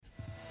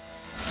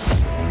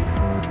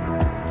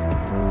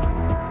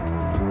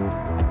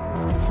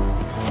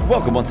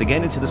Welcome once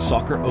again into the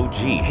Soccer OG.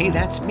 Hey,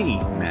 that's me,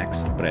 Max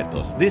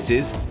Bretos. This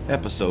is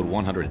episode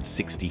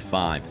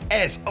 165.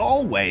 As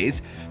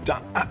always,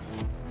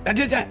 I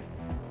did that.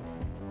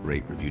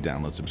 Rate, review,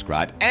 download,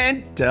 subscribe,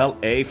 and tell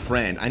a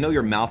friend. I know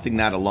you're mouthing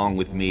that along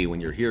with me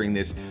when you're hearing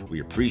this. We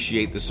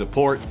appreciate the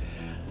support.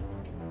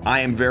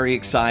 I am very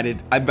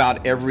excited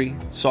about every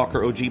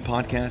Soccer OG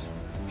podcast.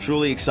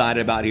 Truly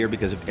excited about here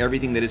because of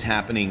everything that is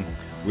happening.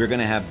 We're going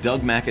to have Doug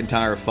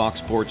McIntyre of Fox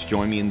Sports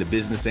join me in the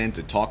business end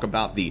to talk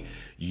about the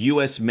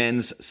U.S.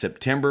 men's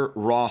September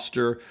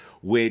roster,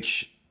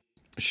 which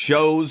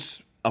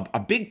shows a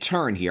big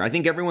turn here. I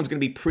think everyone's going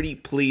to be pretty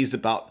pleased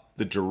about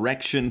the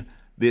direction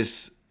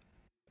this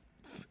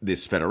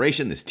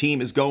federation, this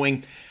team is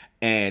going,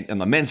 and on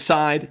the men's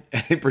side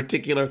in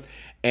particular,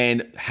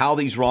 and how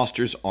these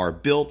rosters are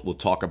built. We'll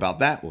talk about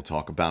that. We'll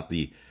talk about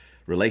the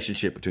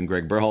relationship between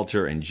Greg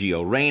Berhalter and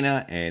Gio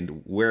Reyna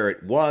and where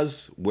it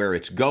was, where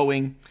it's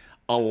going.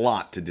 A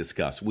lot to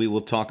discuss. We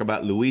will talk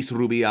about Luis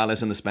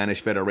Rubiales and the Spanish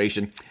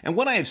Federation and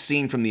what I have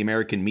seen from the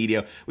American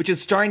media, which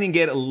is starting to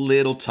get a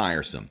little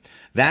tiresome.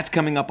 That's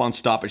coming up on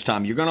Stoppage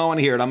Time. You're going to want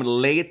to hear it. I'm going to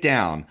lay it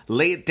down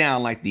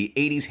like the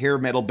 80s hair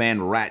metal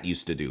band Rat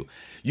used to do.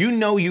 You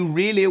know you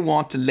really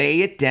want to lay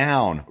it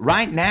down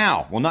right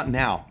now. Well, not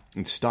now.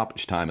 In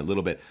Stoppage Time a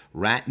little bit.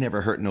 Rat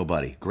Never Hurt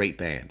Nobody. Great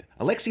band.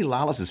 Alexi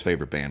Lalas'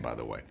 favorite band, by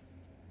the way.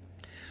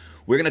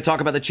 We're going to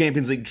talk about the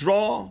Champions League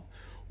draw.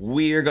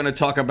 We're going to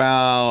talk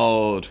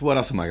about... What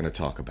else am I going to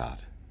talk about?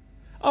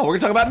 Oh, we're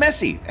going to talk about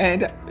Messi.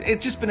 And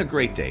it's just been a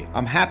great day.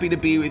 I'm happy to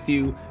be with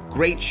you.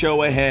 Great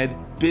show ahead.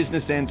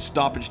 Business end,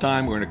 stoppage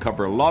time. We're going to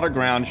cover a lot of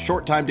ground.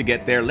 Short time to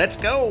get there. Let's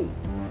go.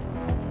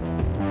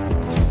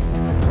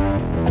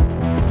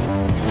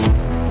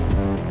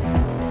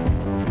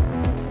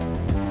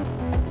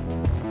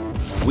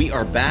 We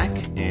are back,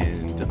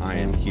 and I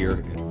am here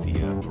at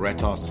the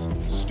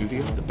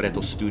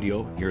Bretos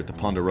studio here at the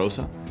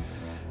Ponderosa.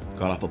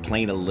 Got off a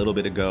plane a little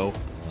bit ago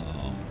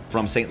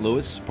from St.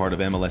 Louis, part of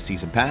MLS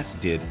Season Pass.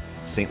 Did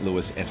St.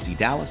 Louis FC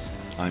Dallas.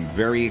 I'm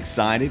very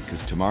excited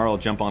because tomorrow I'll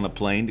jump on a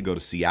plane to go to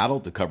Seattle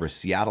to cover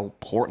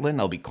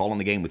Seattle-Portland. I'll be calling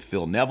the game with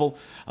Phil Neville.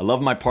 I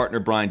love my partner,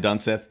 Brian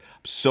Dunseth.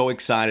 I'm so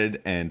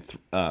excited and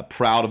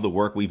proud of the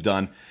work we've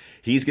done.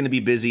 He's going to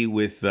be busy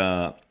with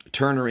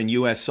Turner in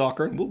U.S.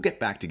 soccer, and we'll get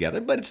back together.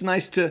 But it's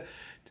nice to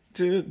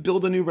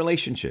build a new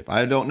relationship.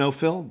 I don't know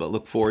Phil, but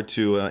look forward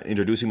to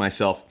introducing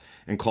myself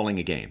and calling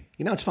a game.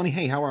 You know, it's funny.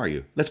 Hey, how are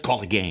you? Let's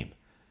call a game.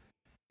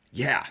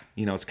 Yeah.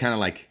 You know, it's kind of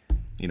like,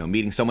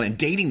 meeting someone and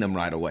dating them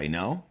right away,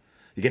 no?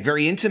 You get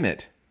very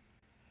intimate.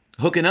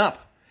 Hooking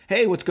up.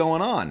 Hey, what's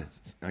going on?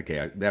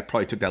 Okay, that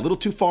probably took that a little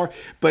too far,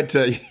 but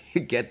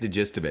you get the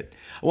gist of it.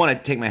 I want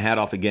to take my hat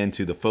off again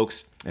to the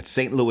folks at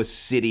St. Louis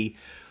City.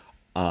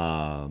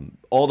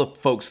 All the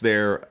folks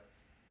there.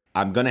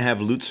 I'm going to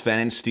have Lutz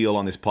Pfannenstiel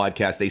on this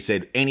podcast. They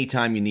said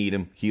anytime you need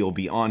him, he'll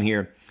be on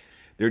here.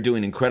 They're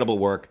doing incredible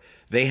work.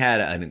 They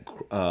had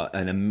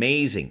an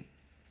amazing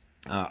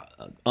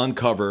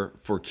uncover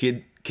for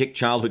kick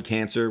childhood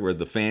cancer, where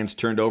the fans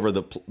turned over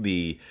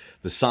the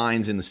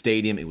signs in the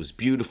stadium. It was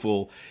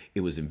beautiful. It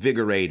was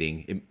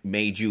invigorating. It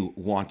made you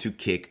want to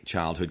kick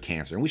childhood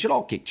cancer, and we should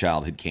all kick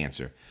childhood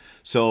cancer.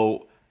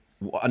 So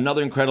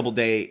another incredible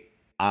day.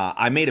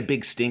 I made a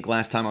big stink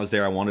last time I was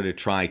there. I wanted to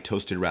try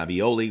toasted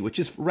ravioli, which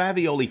is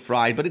ravioli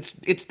fried, but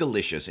it's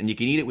delicious, and you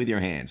can eat it with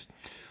your hands.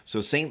 So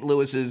St.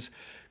 Louis's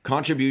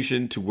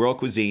contribution to world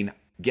cuisine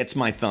gets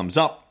my thumbs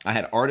up. I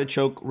had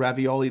artichoke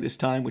ravioli this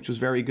time, which was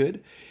very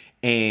good.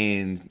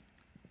 And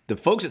the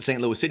folks at St.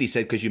 Louis City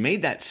said, because you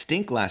made that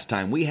stink last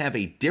time, we have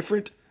a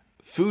different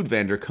food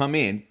vendor come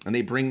in, and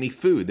they bring me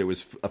food. There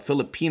was a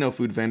Filipino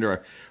food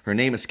vendor. Her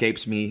name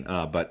escapes me,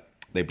 but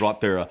they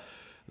brought their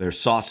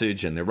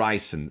sausage and their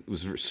rice, and it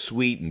was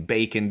sweet, and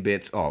bacon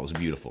bits. Oh, it was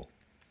beautiful.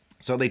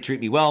 So they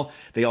treat me well.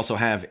 They also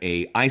have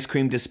a ice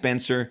cream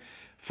dispenser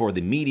for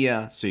the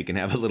media, so you can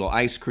have a little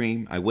ice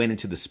cream. I went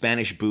into the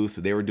Spanish booth.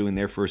 They were doing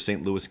their first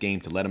St. Louis game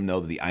to let them know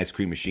that the ice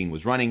cream machine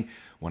was running.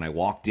 When I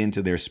walked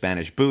into their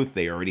Spanish booth,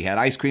 they already had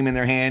ice cream in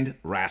their hand.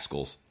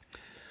 Rascals.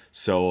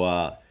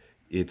 So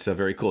it's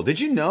very cool.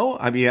 Did you know?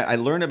 I mean, I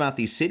learned about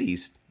these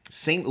cities.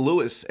 St.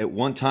 Louis at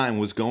one time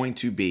was going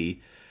to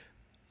be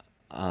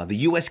the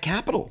U.S.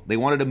 capital. They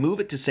wanted to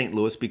move it to St.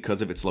 Louis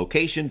because of its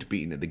location, to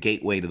be the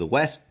gateway to the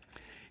West.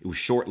 It was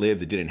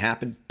short-lived. It didn't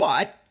happen.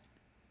 But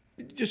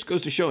it just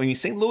goes to show, I mean,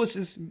 St. Louis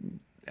is...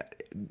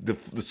 The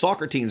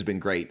soccer team's been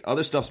great.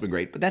 Other stuff's been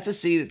great. But that's a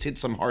city that's hit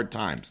some hard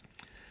times.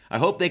 I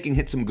hope they can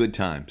hit some good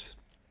times.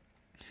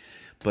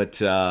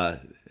 But,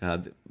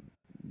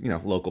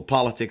 local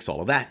politics,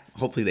 all of that,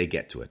 hopefully they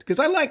get to it. Because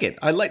I like it.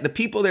 The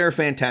people there are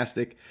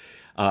fantastic.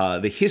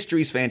 The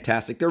history's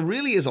fantastic. There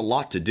really is a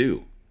lot to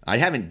do. I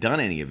haven't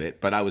done any of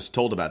it, but I was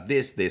told about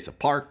this, a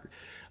park,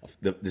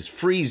 this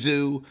free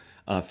zoo,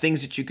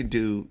 things that you could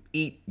do,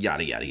 eat,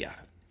 yada, yada, yada.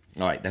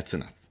 All right, that's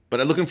enough. But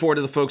I'm looking forward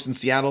to the folks in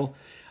Seattle.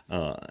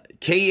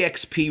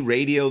 KEXP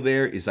radio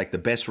there is like the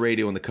best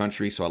radio in the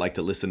country, so I like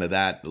to listen to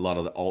that, a lot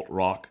of the alt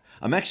rock.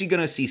 I'm actually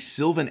going to see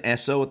Sylvan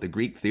Esso at the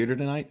Greek Theater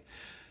tonight.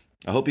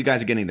 I hope you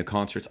guys are getting to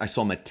concerts. I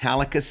saw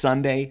Metallica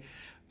Sunday.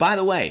 By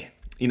the way,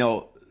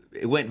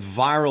 it went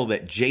viral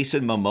that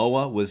Jason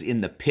Momoa was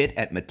in the pit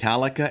at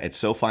Metallica at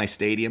SoFi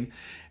Stadium,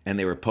 and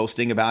they were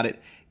posting about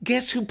it.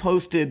 Guess who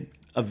posted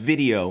a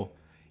video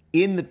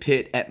in the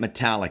pit at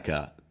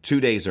Metallica 2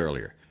 days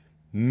earlier?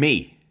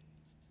 Me.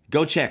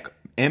 Go check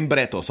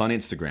Bretos on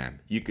Instagram.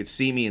 You could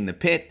see me in the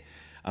pit.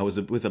 I was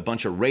with a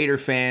bunch of Raider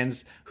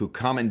fans who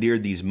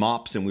commandeered these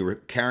mops, and we were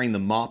carrying the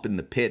mop in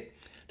the pit.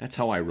 That's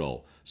how I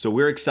roll. So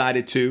we're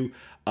excited, too,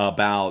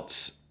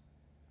 about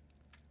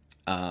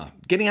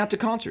getting out to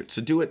concerts.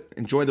 So do it.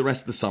 Enjoy the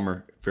rest of the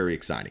summer. Very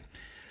exciting.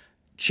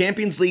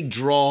 Champions League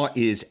draw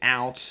is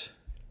out,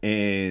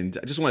 and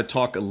I just want to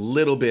talk a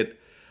little bit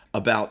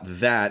about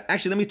that.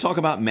 Actually, let me talk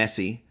about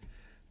Messi,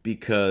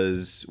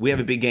 because we have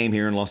a big game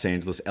here in Los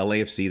Angeles,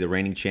 LAFC, the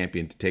reigning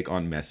champion, to take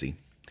on Messi.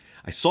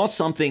 I saw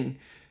something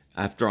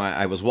after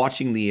I was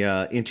watching the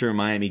Inter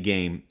Miami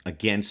game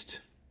against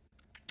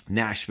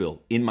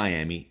Nashville in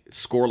Miami,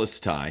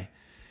 scoreless tie,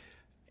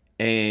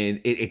 and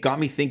it got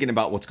me thinking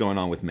about what's going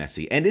on with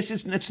Messi. And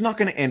it's not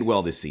going to end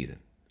well this season.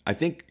 I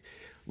think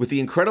with the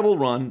incredible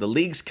run, the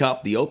Leagues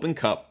Cup, the Open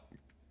Cup,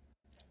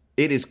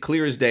 it is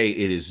clear as day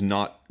it is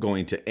not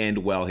going to end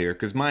well here,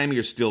 because Miami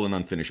are still an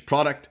unfinished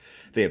product.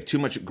 They have too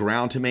much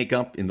ground to make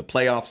up in the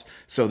playoffs,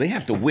 so they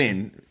have to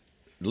win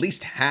at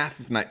least half,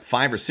 if not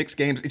 5 or 6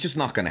 games. It's just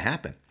not going to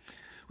happen,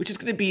 which is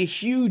going to be a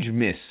huge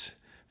miss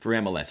for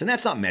MLS. And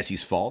that's not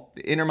Messi's fault.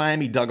 Inter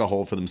Miami dug a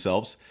hole for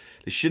themselves.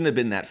 They shouldn't have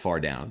been that far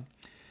down.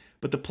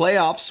 But the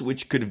playoffs,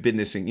 which could have been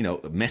this,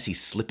 Messi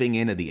slipping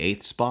in at the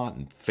 8th spot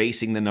and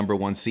facing the number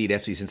 1 seed,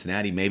 FC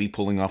Cincinnati, maybe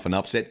pulling off an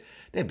upset,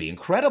 that'd be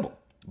incredible.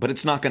 But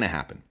it's not going to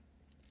happen.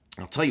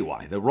 I'll tell you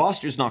why. The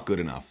roster's not good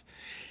enough.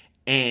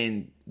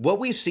 And what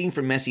we've seen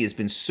from Messi has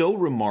been so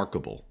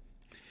remarkable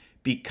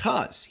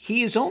because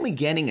he is only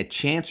getting a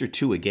chance or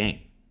two a game.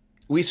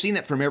 We've seen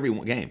that from every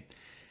game.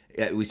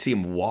 We see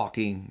him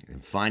walking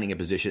and finding a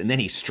position, and then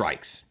he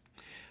strikes.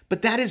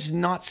 But that is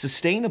not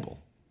sustainable.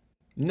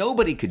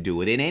 Nobody could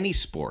do it in any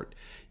sport.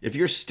 If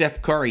you're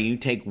Steph Curry, you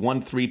take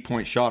 1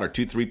 3-point shot or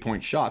 2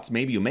 3-point shots,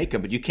 maybe you make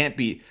them, but you can't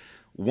be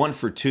 1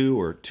 for 2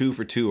 or 2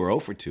 for 2 or 0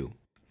 for 2.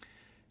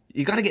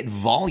 You got to get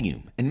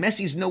volume, and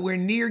Messi's nowhere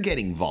near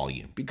getting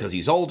volume because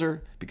he's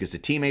older, because the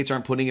teammates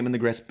aren't putting him in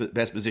the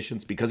best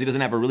positions, because he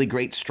doesn't have a really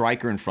great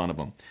striker in front of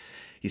him.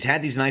 He's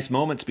had these nice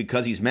moments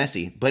because he's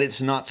Messi, but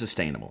it's not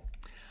sustainable.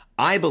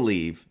 I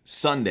believe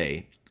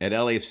Sunday at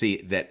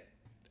LAFC that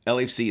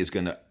LAFC is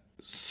going to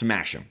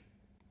smash him.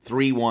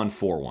 3-1,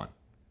 4-1.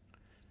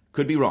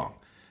 Could be wrong,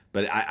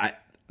 but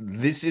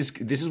this is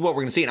what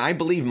we're going to see. And I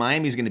believe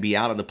Miami's going to be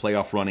out of the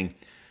playoff running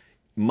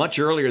much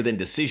earlier than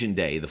decision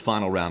day, the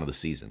final round of the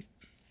season.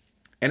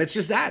 And it's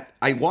just that.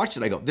 I watched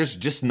it. I go, there's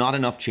just not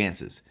enough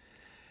chances.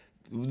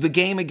 The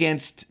game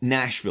against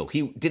Nashville,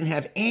 he didn't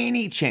have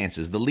any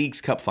chances. The Leagues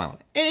Cup final,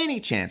 any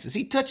chances.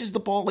 He touches the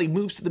ball. He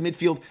moves to the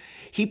midfield.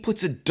 He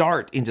puts a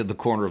dart into the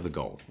corner of the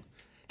goal.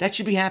 That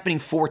should be happening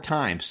 4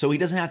 times, so he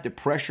doesn't have to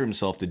pressure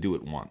himself to do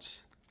it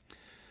once.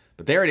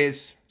 But there it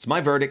is. It's my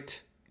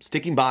verdict.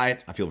 Sticking by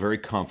it. I feel very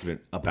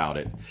confident about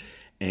it.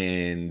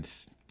 And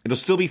it'll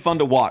still be fun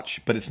to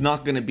watch, but it's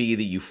not going to be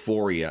the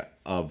euphoria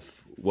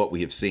of what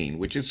we have seen,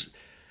 which is,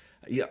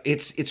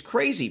 it's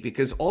crazy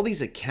because all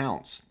these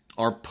accounts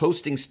are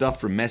posting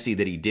stuff from Messi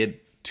that he did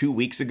 2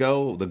 weeks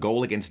ago, the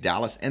goal against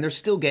Dallas, and they're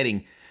still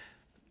getting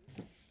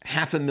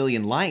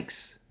 500,000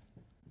 likes,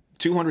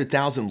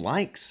 200,000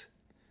 likes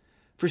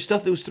for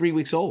stuff that was 3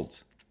 weeks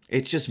old.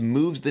 It just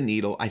moves the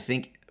needle. I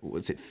think,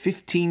 was it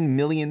 15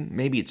 million?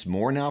 Maybe it's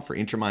more now for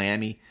Inter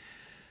Miami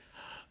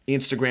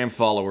Instagram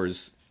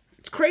followers.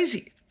 It's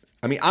crazy.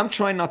 I mean, I'm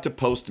trying not to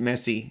post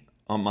Messi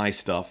on my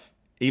stuff,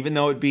 even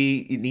though it'd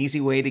be an easy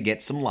way to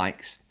get some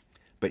likes,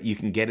 but you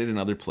can get it in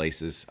other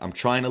places. I'm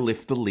trying to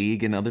lift the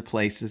league in other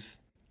places.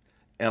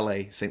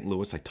 LA, St.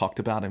 Louis, I talked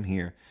about him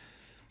here.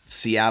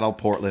 Seattle,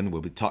 Portland,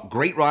 we'll be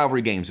great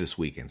rivalry games this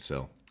weekend,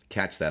 so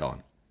catch that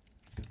on.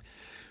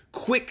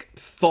 Quick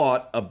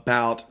thought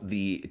about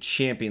the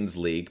Champions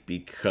League,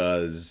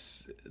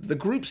 because the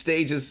group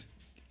stages,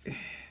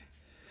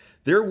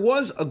 there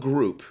was a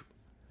group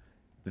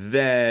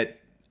that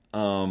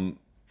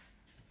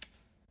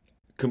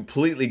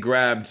completely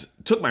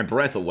took my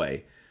breath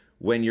away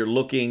when you're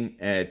looking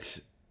at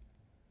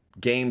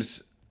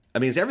games. I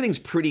mean, everything's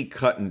pretty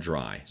cut and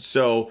dry.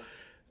 So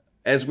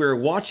as we were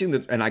watching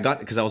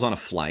because I was on a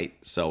flight,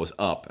 so I was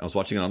up. I was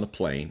watching it on the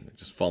plane,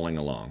 just following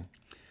along.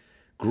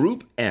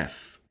 Group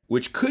F,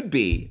 which could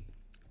be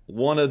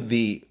one of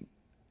the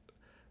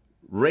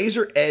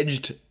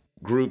razor-edged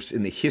groups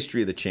in the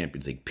history of the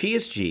Champions League.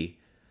 PSG,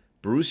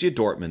 Borussia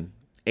Dortmund,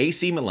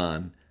 AC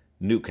Milan,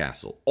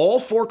 Newcastle. All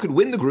 4 could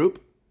win the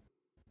group.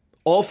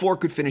 All 4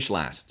 could finish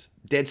last.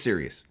 Dead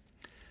serious.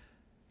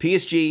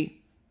 PSG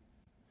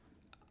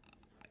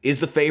is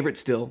the favorite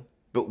still,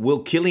 but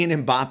will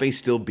Kylian Mbappe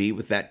still be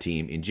with that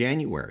team in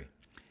January?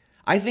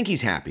 I think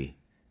he's happy.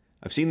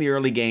 I've seen the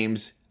early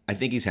games. I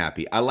think he's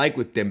happy. I like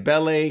with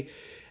Dembele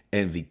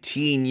and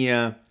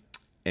Vitinha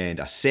and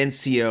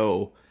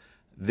Asensio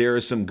there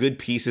are some good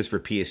pieces for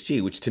PSG,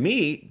 which to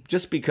me,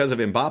 just because of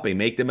Mbappe,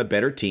 make them a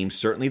better team,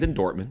 certainly than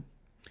Dortmund.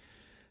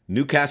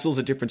 Newcastle's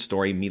a different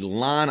story.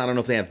 Milan, I don't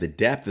know if they have the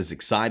depth as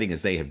exciting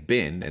as they have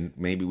been, and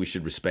maybe we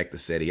should respect the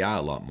Serie A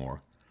a lot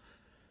more.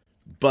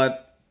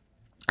 But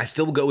I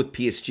still will go with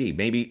PSG.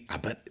 Maybe,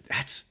 but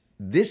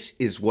this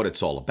is what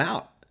it's all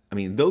about. I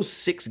mean, those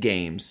 6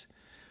 games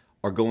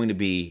are going to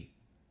be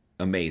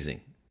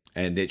amazing,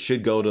 and it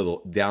should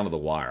go down to the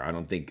wire. I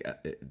don't think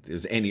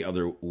there's any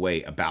other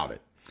way about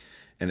it.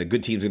 And a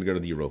good team's going to go to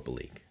the Europa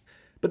League.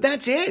 But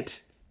that's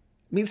it.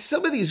 I mean,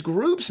 some of these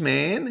groups,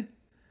 man.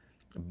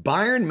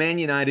 Bayern, Man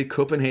United,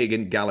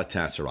 Copenhagen,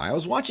 Galatasaray. I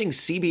was watching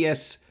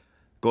CBS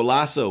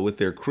Golazo with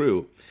their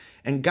crew,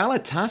 and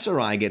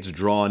Galatasaray gets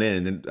drawn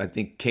in. And I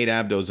think Kate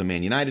Abdo's a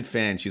Man United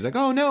fan. She's like,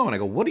 oh, no. And I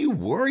go, what are you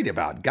worried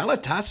about?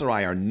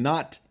 Galatasaray are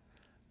not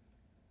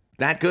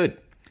that good.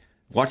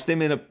 Watch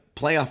them in a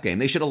playoff game.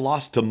 They should have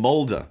lost to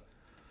Molde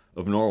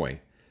of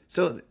Norway.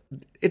 So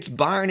it's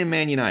Bayern and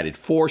Man United,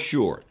 for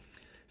sure.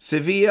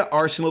 Sevilla,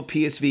 Arsenal,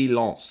 PSV,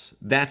 Lens.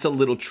 That's a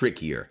little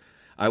trickier.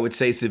 I would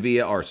say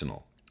Sevilla,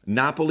 Arsenal.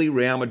 Napoli,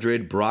 Real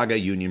Madrid, Braga,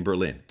 Union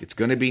Berlin. It's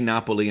going to be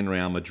Napoli and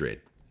Real Madrid.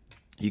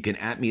 You can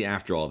at me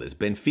after all this.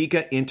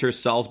 Benfica, Inter,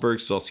 Salzburg,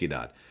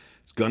 Sociedad.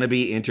 It's going to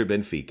be Inter,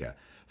 Benfica.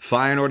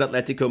 Feyenoord,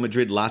 Atletico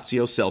Madrid,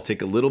 Lazio,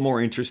 Celtic. A little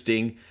more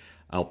interesting.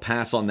 I'll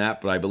pass on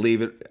that, but I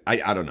believe it.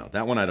 I don't know.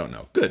 That one I don't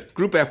know. Good.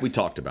 Group F we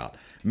talked about.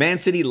 Man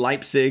City,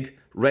 Leipzig,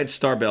 Red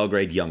Star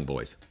Belgrade, Young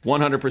Boys.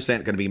 100%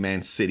 going to be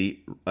Man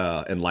City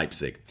and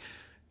Leipzig.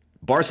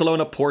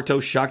 Barcelona, Porto,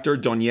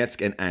 Shakhtar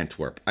Donetsk, and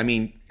Antwerp. I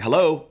mean,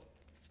 hello?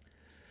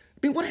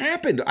 I mean, what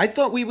happened? I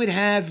thought we would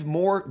have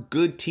more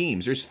good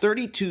teams. There's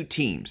 32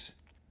 teams.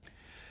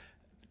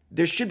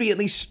 There should be at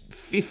least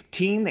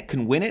 15 that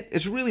can win it.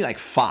 It's really like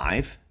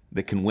 5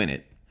 that can win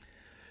it.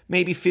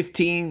 Maybe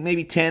 15,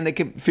 maybe 10 that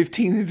can,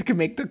 15 that can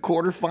make the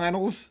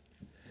quarterfinals.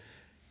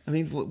 I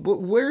mean,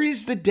 where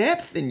is the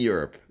depth in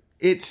Europe?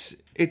 I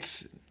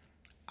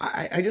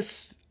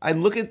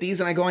look at these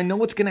and I go, I know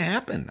what's going to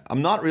happen.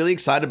 I'm not really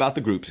excited about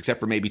the groups, except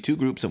for maybe 2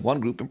 groups and 1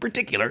 group in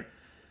particular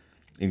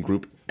in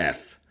Group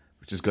F,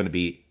 which is going to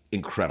be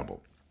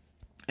incredible.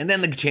 And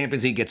then the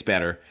Champions League gets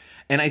better.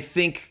 And I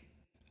think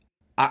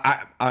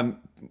I'm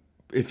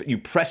if you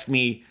pressed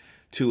me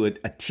to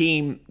a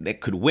team that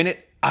could win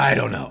it, I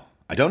don't know.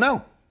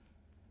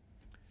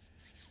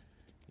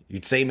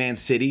 You'd say Man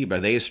City, but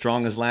are they as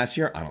strong as last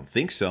year? I don't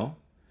think so.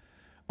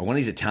 Are one of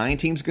these Italian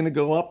teams going to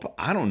go up?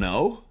 I don't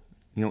know.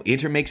 You know,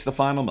 Inter makes the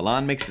final,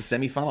 Milan makes the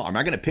semifinal. Am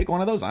I going to pick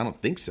one of those? I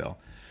don't think so.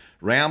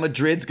 Real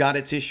Madrid's got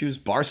its issues.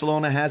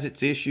 Barcelona has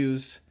its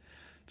issues.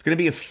 It's going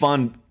to be a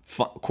fun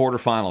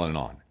quarterfinal and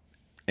on.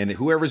 And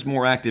whoever's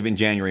more active in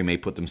January may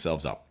put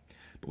themselves up.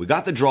 But we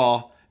got the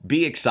draw.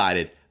 Be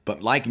excited.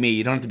 But like me,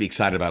 you don't have to be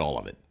excited about all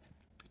of it.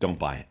 Don't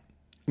buy it.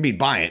 I mean,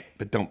 buy it,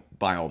 but don't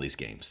buy all these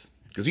games.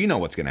 Because you know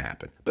what's going to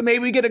happen. But maybe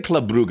we get a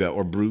Club Brugge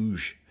or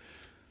Bruges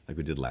like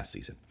we did last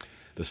season.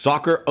 The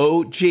Soccer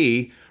OG.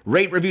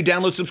 Rate, review,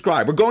 download,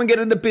 subscribe. We're going to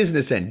get into the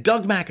business end.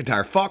 Doug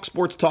McIntyre, Fox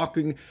Sports,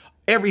 talking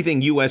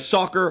everything U.S.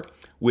 soccer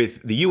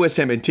with the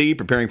USMNT,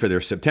 preparing for their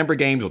September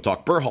games. We'll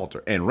talk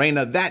Berhalter and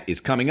Reyna. That is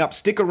coming up.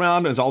 Stick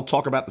around as I'll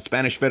talk about the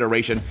Spanish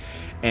Federation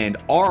and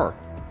our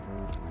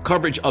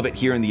coverage of it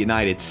here in the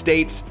United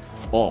States.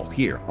 All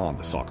here on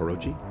the Soccer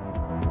OG.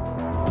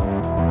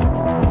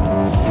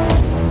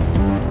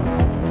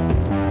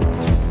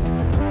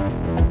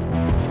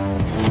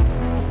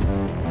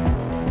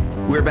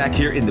 We're back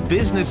here in the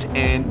business,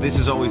 and this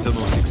is always the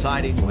most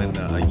exciting when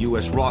a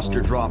U.S.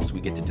 roster drops. We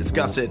get to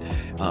discuss it.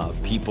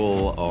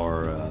 People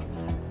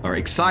are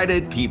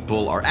excited.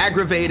 People are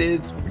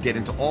aggravated. We get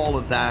into all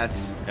of that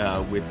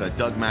with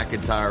Doug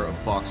McIntyre of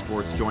Fox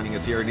Sports joining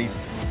us here. And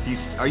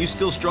he's. Are you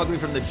still struggling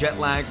from the jet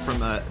lag from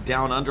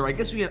down under? I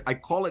guess I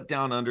call it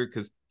down under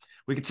because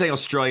we could say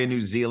Australia,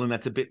 New Zealand.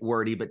 That's a bit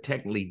wordy, but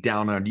technically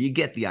down under. You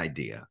get the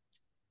idea.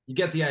 You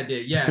get the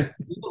idea, yeah.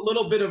 A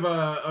little bit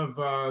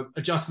of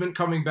adjustment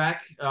coming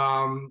back.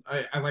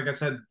 Like I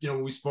said,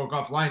 when we spoke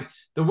offline,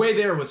 the way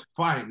there was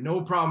fine,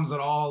 no problems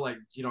at all. Like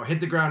hit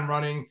the ground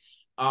running.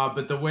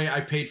 But the way I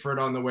paid for it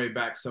on the way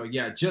back, so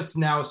yeah, just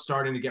now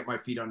starting to get my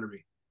feet under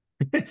me.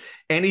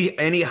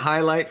 Any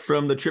highlight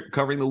from the trip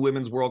covering the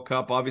Women's World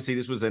Cup? Obviously,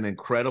 this was an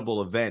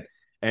incredible event,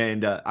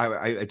 and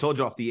I told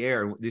you off the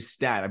air this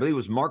stat. I believe it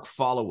was Mark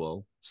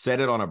Followill said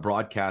it on a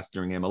broadcast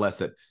during MLS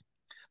that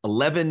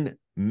 11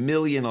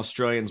 million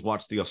Australians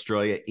watched the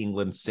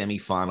Australia-England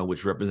semifinal,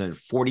 which represented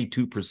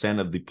 42%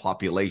 of the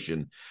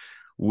population,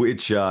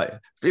 which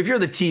if you're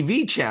the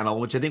TV channel,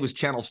 which I think was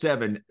Channel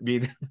 7, I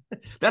mean,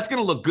 that's going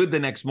to look good the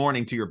next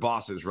morning to your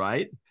bosses,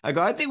 right?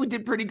 I think we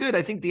did pretty good.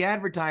 I think the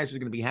advertisers are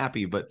going to be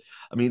happy, but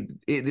I mean,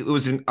 it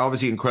was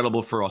obviously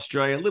incredible for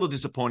Australia, a little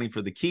disappointing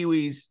for the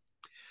Kiwis,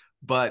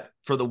 but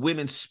for the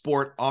women's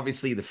sport,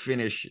 obviously the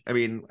finish, I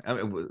mean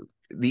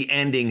the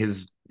ending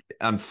has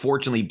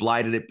unfortunately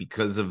blighted it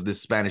because of the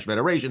Spanish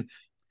Federation,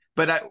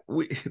 but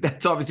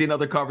that's obviously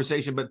another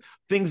conversation. But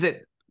things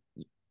that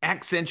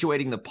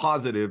accentuating the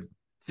positive,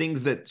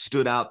 things that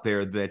stood out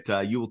there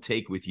that you will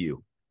take with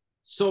you.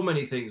 So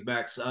many things,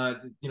 Max.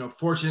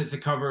 Fortunate to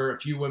cover a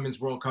few women's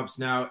World Cups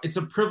now. It's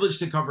a privilege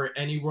to cover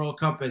any World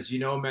Cup, as you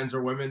know, men's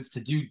or women's. To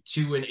do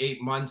 2 in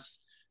 8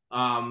 months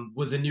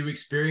was a new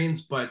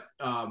experience, but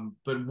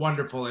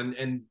wonderful.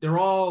 And they're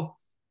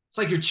all, it's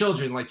like your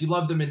children, like you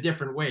love them in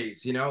different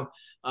ways, you know?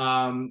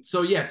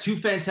 So yeah, 2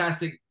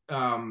 fantastic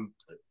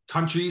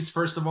countries,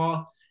 first of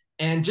all.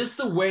 And just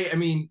the way, I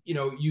mean,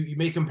 you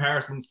make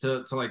comparisons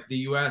to like the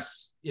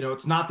US,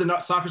 it's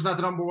not soccer's not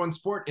the number 1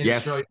 sport in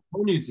Australia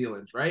or New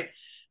Zealand, right?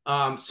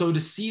 So to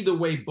see the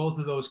way both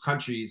of those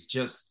countries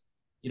just,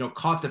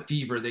 caught the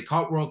fever, they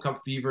caught World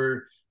Cup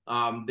fever.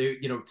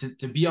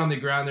 To be on the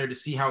ground there, to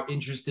see how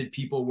interested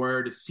people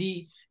were,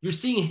 you're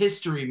seeing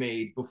history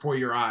made before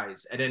your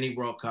eyes at any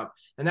World Cup.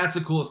 And that's the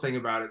coolest thing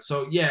about it.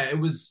 So yeah, it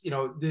was,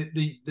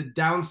 the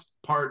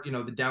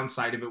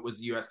downside of it was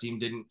the US team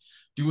didn't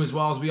do as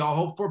well as we all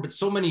hoped for, but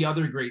so many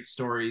other great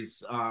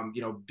stories,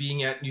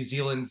 being at New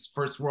Zealand's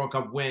first World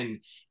Cup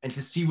win and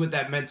to see what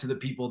that meant to the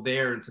people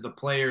there and to the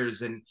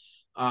players, and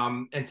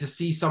to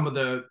see some of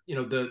the,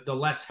 the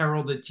less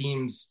heralded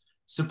teams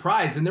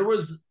surprised. And there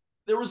was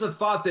a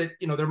thought that,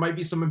 there might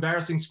be some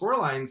embarrassing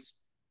scorelines.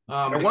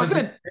 There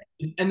wasn't.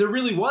 And there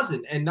really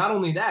wasn't. And not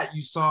only that,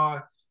 you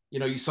saw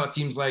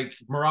teams like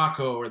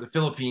Morocco or the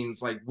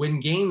Philippines like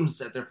win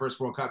games at their first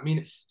World Cup. I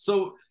mean,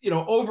 so,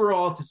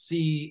 overall, to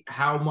see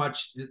how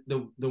much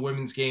the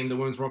women's game, the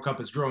Women's World Cup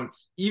has grown,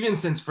 even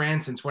since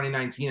France in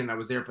 2019, and I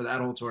was there for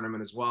that whole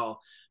tournament as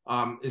well,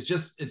 it's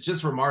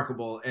just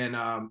remarkable. And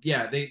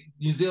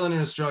New Zealand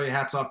and Australia,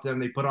 hats off to them.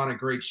 They put on a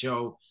great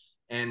show.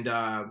 And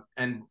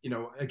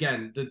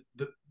again,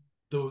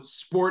 the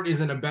sport is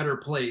in a better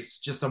place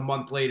just a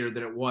month later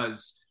than it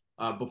was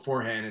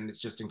beforehand, and it's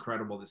just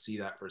incredible to see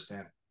that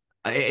firsthand.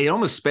 It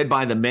almost sped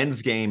by the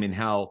men's game and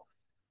how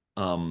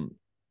more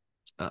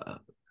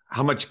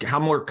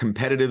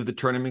competitive the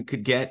tournament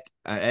could get,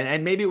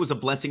 and maybe it was a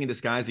blessing in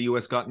disguise. The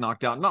U.S. got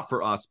knocked out, not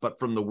for us, but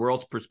from the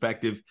world's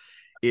perspective,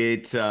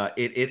 it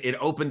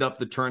opened up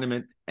the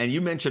tournament. And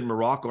you mentioned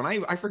Morocco,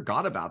 and I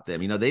forgot about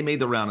them. They made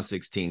the round of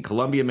 16.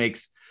 Colombia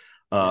makes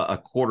a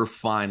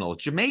quarterfinal.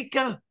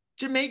 Jamaica.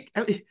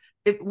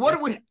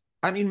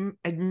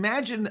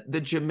 Imagine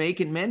the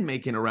Jamaican men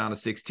making a round of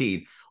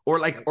 16,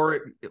 maybe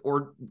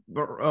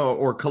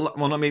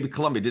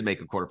Colombia did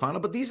make a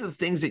quarterfinal, but these are the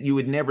things that you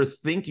would never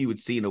think you would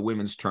see in a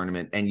women's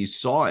tournament, and you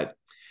saw it,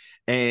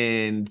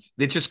 and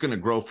it's just going to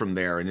grow from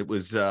there. And it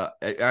was,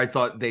 I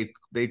thought they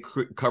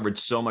covered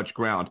so much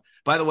ground.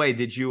 By the way,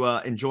 did you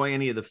enjoy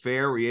any of the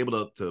fare? Were you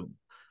able to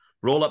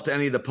roll up to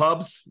any of the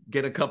pubs,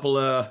 get a couple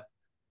of?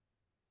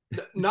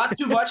 Not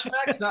too much,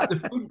 Max.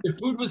 The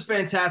food was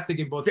fantastic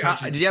in both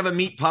countries. Did you have a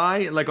meat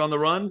pie like on the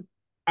run?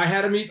 I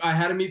had a meat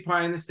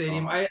pie in the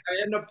stadium. I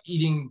ended up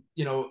eating,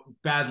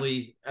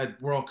 badly at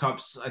World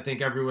Cups. I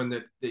think everyone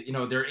that they're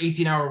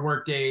 18-hour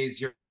work days.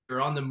 You're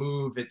on the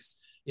move.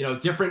 It's,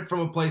 different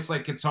from a place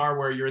like Qatar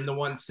where you're in the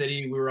one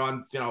city. We were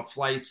on,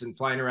 flights and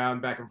flying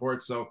around back and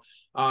forth. So,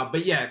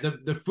 but yeah,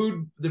 the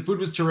food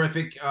was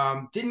terrific.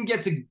 Didn't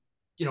get to,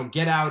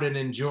 get out and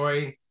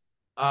enjoy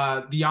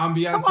the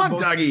ambiance. Come on,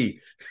 Dougie.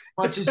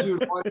 Much as you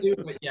would want to,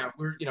 but yeah,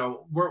 we're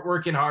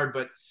working hard.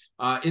 But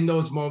in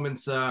those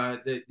moments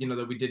that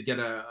we did get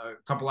a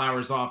couple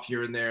hours off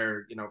here and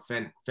there,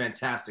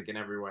 fantastic in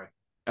every way.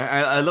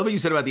 I love what you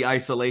said about the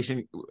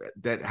isolation,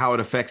 that how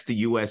it affects the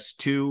U.S.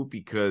 too,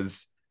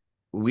 because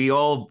we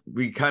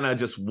kind of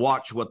just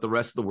watch what the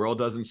rest of the world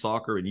does in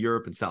soccer in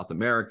Europe and South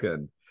America,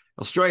 and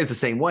Australia is the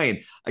same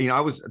way. And,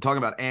 I was talking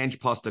about Ange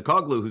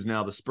Postecoglou, who's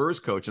now the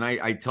Spurs coach. And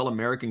I tell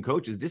American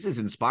coaches, this is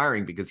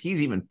inspiring because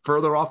he's even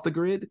further off the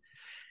grid.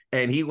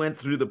 And he went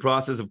through the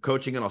process of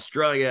coaching in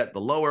Australia at the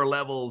lower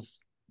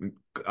levels,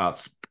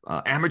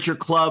 amateur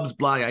clubs,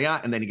 blah, blah, blah.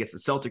 And then he gets the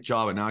Celtic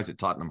job, and now he's at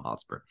Tottenham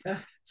Hotspur. Yeah.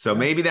 So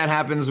maybe that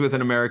happens with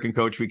an American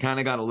coach. We kind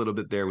of got a little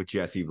bit there with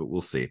Jesse, but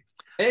we'll see.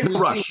 Hey, we've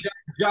seen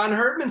John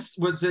Herdman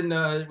was in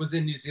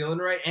New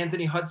Zealand, right?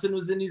 Anthony Hudson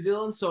was in New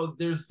Zealand. So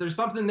there's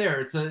something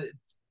there.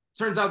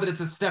 Turns out that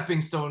it's a stepping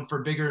stone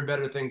for bigger and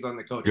better things on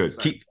the coaching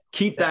side.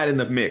 Keep that in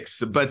the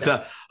mix.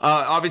 But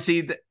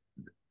obviously,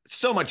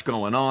 so much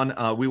going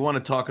on. We want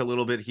to talk a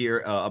little bit here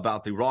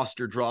about the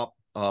roster drop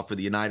for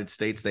the United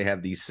States. They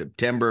have these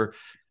September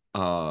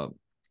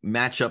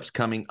matchups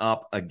coming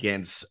up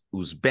against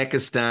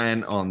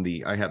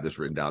Uzbekistan I have this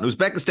written down.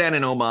 Uzbekistan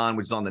and Oman,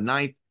 which is on the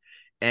 9th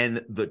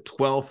and the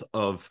 12th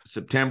of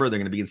September. They're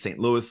going to be in St.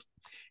 Louis.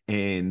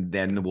 And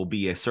then there will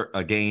be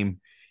a game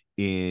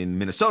in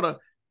Minnesota.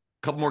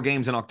 Couple more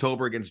games in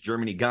October against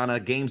Germany, Ghana,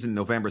 games in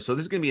November. So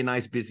this is going to be a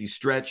nice busy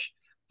stretch.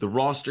 The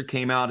roster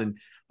came out, and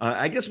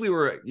I guess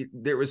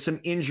there was some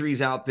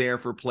injuries out there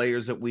for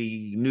players that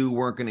we knew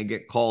weren't going to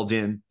get called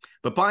in.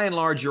 But by and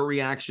large, your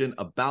reaction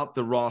about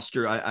the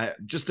roster, I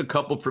just a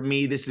couple for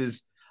me.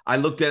 I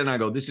looked at it and I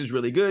go, this is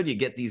really good. You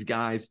get these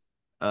guys,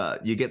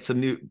 you get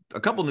a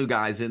couple new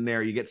guys in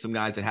there. You get some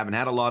guys that haven't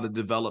had a lot of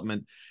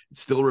development. It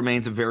still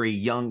remains a very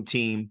young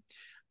team.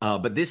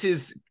 But this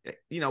is,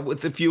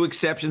 with a few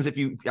exceptions, if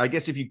you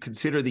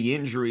consider the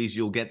injuries,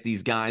 you'll get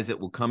these guys that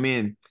will come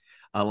in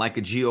like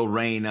a Gio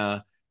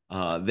Reyna,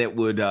 that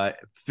would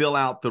fill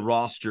out the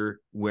roster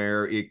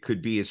where it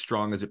could be as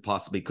strong as it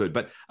possibly could.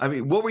 But I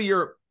mean, what were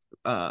your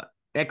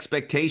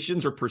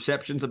expectations or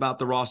perceptions about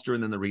the roster,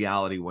 and then the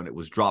reality when it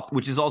was dropped,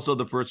 which is also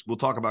the first, we'll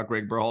talk about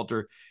Greg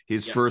Berhalter,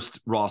 his first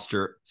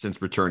roster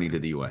since returning to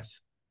the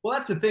U.S. Well,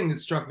 that's the thing that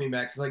struck me,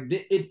 Max. Like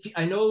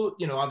I know,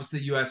 obviously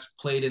the U.S.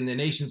 played in the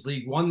Nations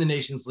League, won the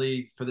Nations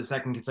League for the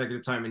second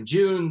consecutive time in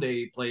June.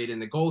 They played in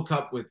the Gold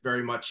Cup with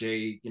very much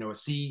a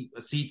C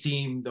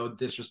team, no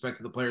disrespect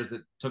to the players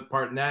that took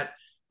part in that.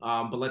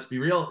 But let's be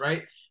real,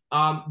 right?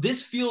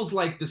 This feels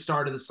like the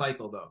start of the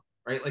cycle, though,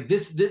 right? Like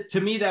this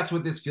to me, that's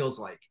what this feels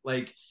like.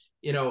 Like,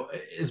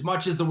 as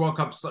much as the World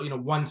Cup,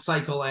 one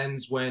cycle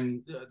ends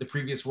when the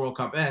previous World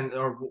Cup ends,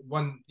 or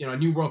a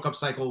new World Cup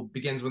cycle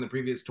begins when the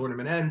previous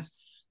tournament ends.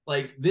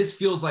 Like, this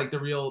feels like the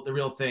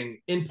real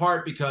thing, in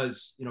part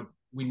because,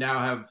 we now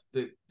have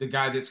the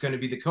guy that's going to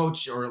be the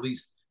coach, or at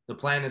least the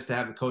plan is to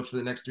have a coach for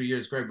the next 3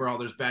 years. Greg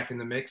Berhalter's back in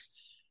the mix.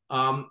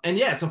 And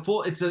yeah,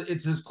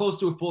 it's as close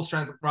to a full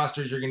strength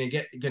roster as you're going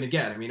to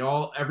get. I mean,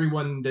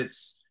 everyone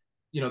that's,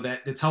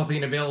 that's healthy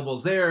and available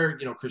is there.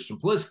 Christian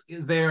Pulisic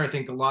is there. I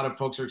think a lot of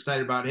folks are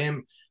excited about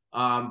him.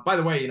 By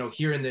the way,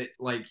 hearing that,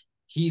 like,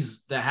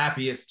 he's the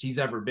happiest he's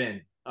ever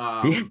been.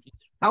 How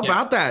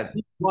about that?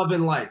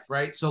 Loving life,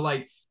 right? So,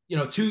 like,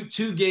 two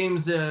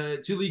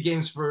league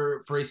games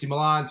for AC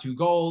Milan, 2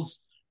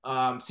 goals.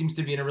 Seems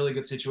to be in a really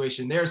good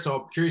situation there.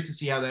 So I'm curious to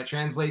see how that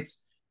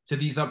translates to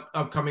these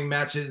upcoming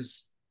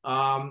matches.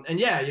 And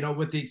yeah,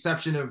 with the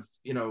exception of,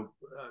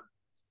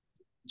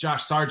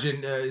 Josh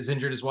Sargent is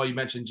injured as well. You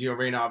mentioned Gio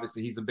Reyna,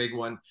 obviously he's the big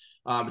one.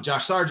 But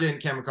Josh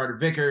Sargent, Cameron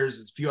Carter-Vickers,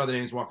 there's a few other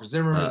names. Walker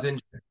Zimmerman's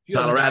injured.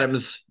 Tyler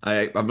Adams.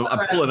 I'm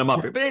pulling him up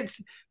here, but it's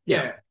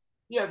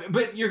Yeah,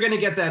 but you're going to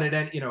get that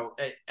at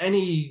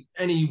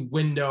any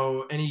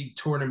window, any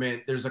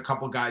tournament. There's a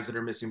couple guys that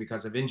are missing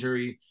because of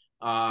injury.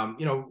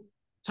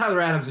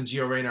 Tyler Adams and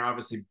Gio Reyna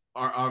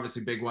are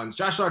obviously big ones.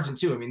 Josh Sargent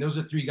too. I mean, those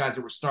are 3 guys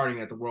that were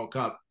starting at the World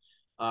Cup,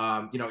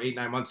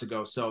 8-9 months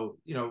ago. So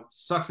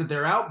sucks that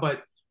they're out,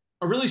 but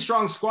a really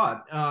strong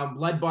squad,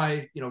 led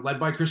by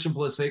Christian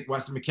Pulisic.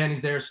 Weston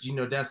McKennie's there,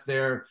 Sergiño Dest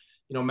there.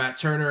 Matt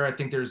Turner. I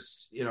think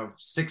there's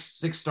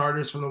six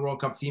starters from the World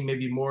Cup team,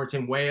 maybe more.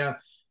 Tim Weah.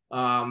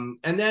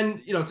 And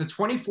then, it's a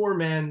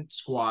 24-man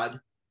squad,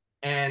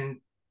 and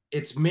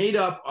it's made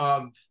up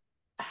of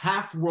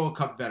half World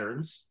Cup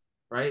veterans,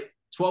 right?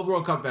 12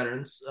 World Cup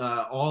veterans,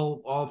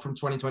 all from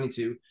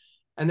 2022.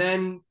 And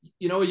then,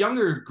 a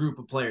younger group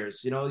of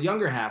players,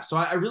 younger half. So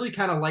I really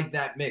kind of like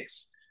that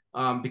mix,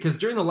 because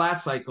during the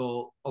last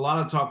cycle, a lot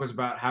of talk was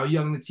about how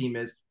young the team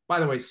is. By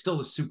the way, still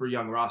a super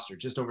young roster,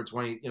 just over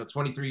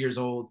 23 years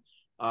old.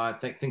 I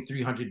think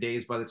 300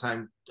 days by the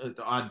time,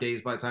 odd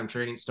days by the time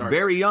training starts.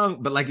 Very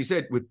young, but like you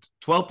said, with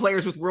 12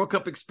 players with World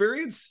Cup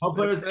experience. 12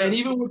 players, and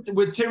even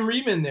with Tim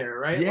Riemann there,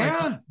 right? Yeah.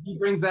 Like, he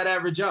brings that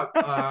average up.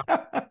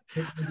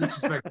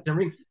 Disrespect to Tim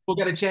Riemann. We'll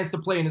get a chance to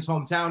play in his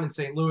hometown in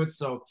St. Louis.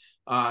 So,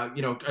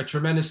 a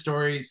tremendous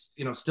story,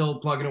 still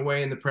plugging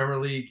away in the Premier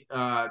League.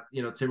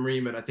 Tim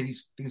Riemann, I think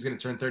he's going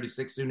to turn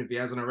 36 soon if he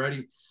hasn't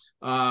already.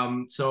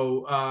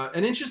 So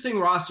an interesting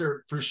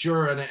roster for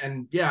sure.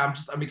 And yeah,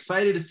 I'm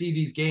excited to see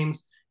these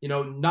games,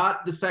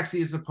 not the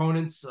sexiest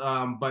opponents,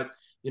 but,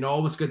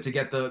 always good to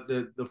get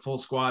the full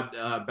squad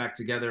back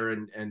together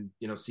and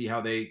see how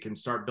they can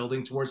start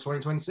building towards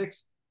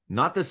 2026.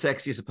 Not the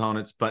sexiest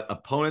opponents, but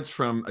opponents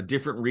from a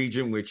different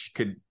region, which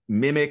could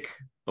mimic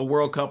a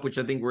World Cup, which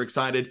I think we're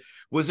excited.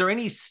 Was there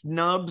any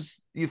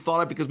snubs you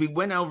thought of? Because we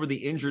went over the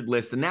injured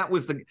list, and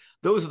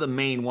those are the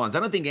main ones. I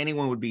don't think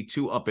anyone would be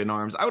too up in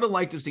arms. I would have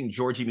liked to have seen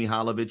Georgi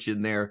Mihailovic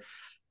in there.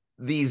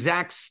 The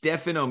Zach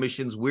Steffen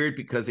omission's weird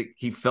because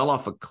he fell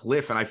off a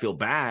cliff, and I feel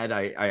bad.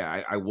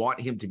 I want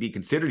him to be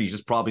considered. He's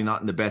just probably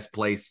not in the best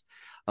place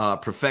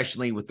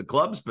professionally with the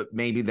clubs, but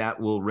maybe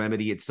that will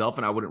remedy itself,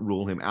 and I wouldn't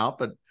rule him out.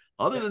 But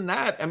other than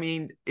that, I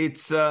mean, it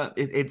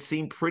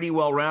seemed pretty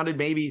well rounded.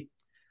 Maybe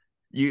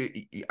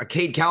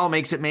Cade Cowell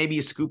makes it maybe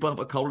you scoop up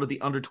a color to the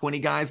under 20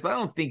 guys, but I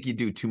don't think you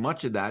do too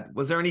much of that.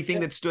 Was there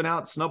anything that stood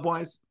out snub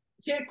wise?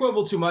 Can't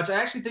quibble too much. I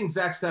actually think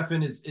Zach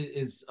Steffen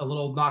is a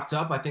little knocked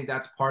up. I think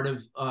that's part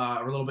of,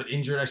 or a little bit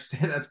injured, I should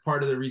say. That's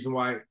part of the reason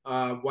why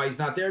he's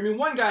not there. I mean,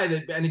 one guy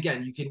that, and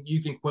again,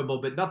 you can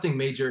quibble, but nothing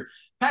major.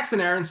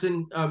 Paxton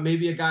Aronson,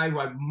 maybe a guy who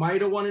I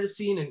might have wanted to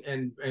see,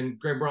 and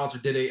Greg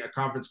Berhalter did a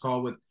conference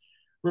call with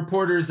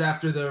reporters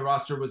after the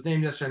roster was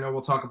named yesterday. I know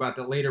we'll talk about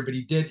that later, but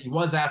he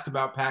was asked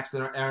about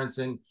Paxton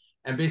Aronson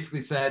and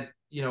basically said,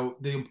 the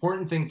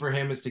important thing for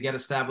him is to get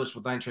established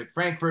with Eintracht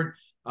Frankfurt.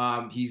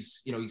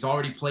 He's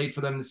already played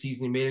for them this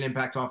season. He made an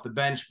impact off the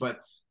bench,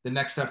 but the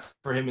next step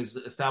for him is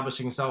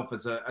establishing himself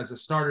as a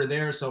starter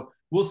there. So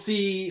we'll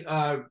see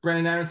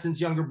Brennan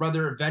Aronson's younger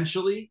brother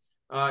eventually.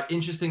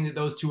 Interesting that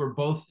those two are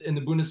both in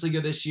the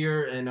Bundesliga this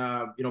year,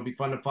 and be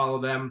fun to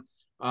follow them.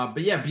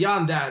 But yeah,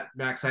 beyond that,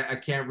 Max, I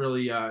can't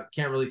really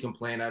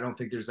complain. I don't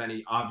think there's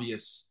any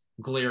obvious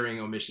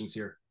glaring omissions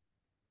here.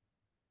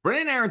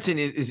 Brenden Aaronson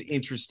is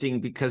interesting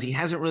because he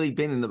hasn't really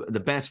been in the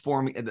best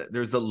form.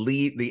 There's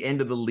the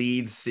end of the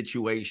Leeds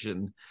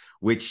situation,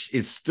 which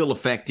is still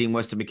affecting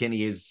Weston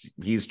McKennie.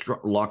 He's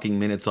locking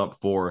minutes up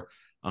for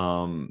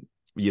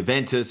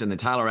Juventus, and then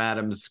Tyler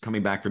Adams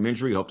coming back from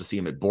injury. Hope to see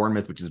him at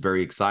Bournemouth, which is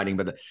very exciting.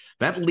 But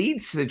that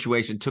Leeds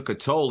situation took a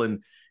toll,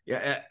 and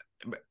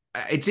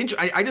it's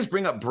interesting. I just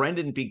bring up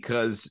Brendan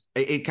because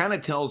it kind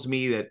of tells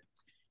me that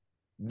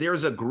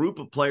there's a group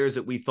of players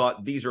that we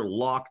thought these are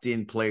locked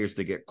in players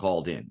to get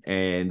called in.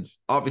 And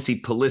obviously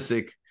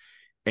Pulisic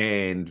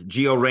and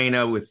Gio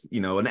Reyna with,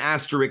 an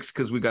asterisk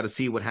because we've got to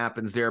see what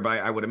happens there. But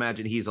I would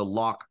imagine he's a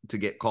lock to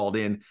get called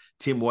in.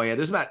 Tim Weah,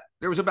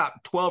 there was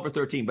about 12 or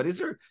 13, but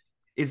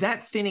is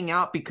that thinning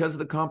out because of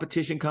the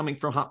competition coming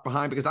from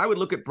behind? Because I would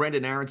look at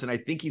Brenden Aaronson. I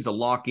think he's a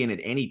lock in at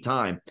any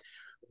time,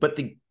 but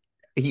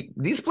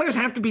these players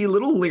have to be a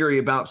little leery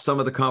about some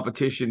of the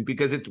competition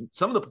because it's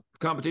some of the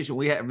competition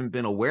we haven't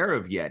been aware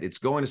of yet. It's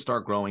going to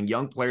start growing.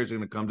 Young players are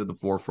going to come to the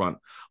forefront.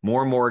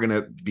 More and more are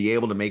going to be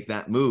able to make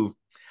that move.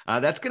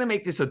 That's going to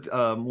make this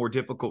a more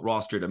difficult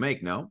roster to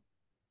make. No,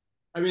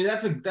 I mean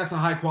that's a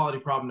high quality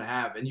problem to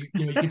have, and you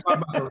can talk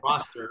about the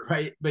roster,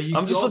 right? But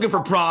I'm just looking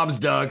for problems,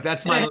 Doug.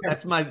 That's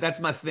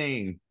my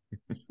thing.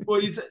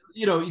 Well, you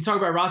talk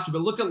about roster,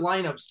 but look at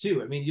lineups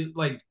too. I mean,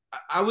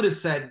 I would have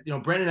said,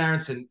 Brenden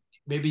Aaronson.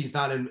 Maybe he's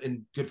not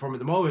in good form at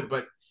the moment,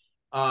 but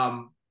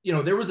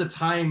there was a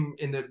time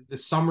in the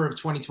summer of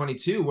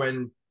 2022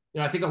 when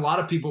I think a lot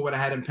of people would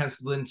have had him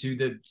penciled into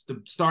the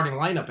starting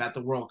lineup at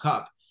the World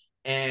Cup,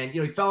 and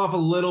he fell off a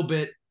little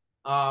bit.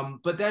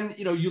 But then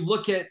you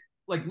look at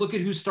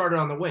who started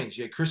on the wings.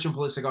 You had Christian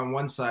Pulisic on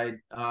one side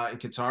in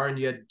Qatar, and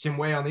you had Tim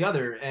Weah on the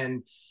other.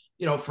 And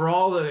for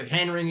all the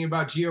hand wringing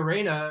about Gio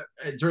Reyna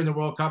during the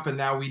World Cup, and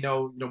now we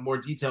know more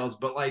details,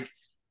 but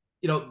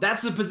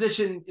that's the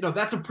position,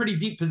 that's a pretty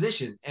deep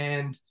position.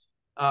 And,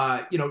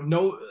 I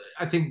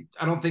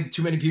don't think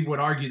too many people would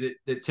argue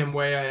that Tim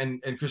Weah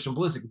and Christian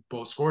Pulisic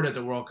both scored at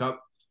the World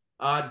Cup,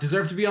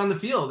 deserve to be on the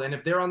field. And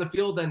if they're on the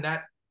field, then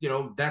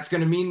that's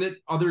going to mean that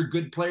other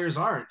good players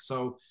aren't.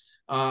 So,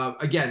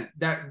 again,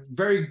 that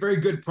very, very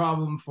good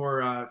problem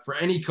for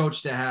any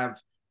coach to have.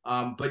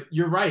 But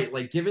you're right.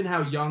 Given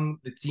how young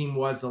the team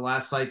was the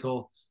last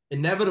cycle,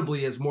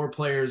 inevitably as more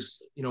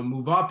players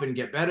move up and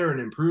get better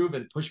and improve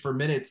and push for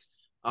minutes,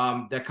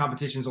 that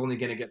competition is only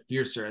going to get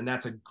fiercer, and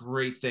that's a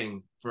great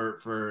thing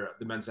for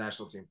the men's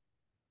national team.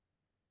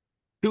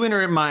 Two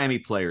interim Miami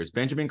players,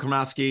 Benjamin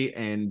Kromaski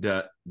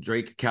and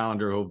Drake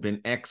Callender, who have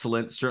been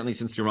excellent, certainly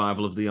since the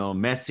arrival of Lionel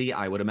Messi.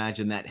 I would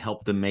imagine that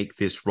helped them make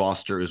this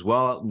roster as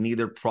well.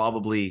 Neither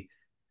probably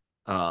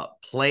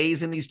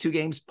plays in these two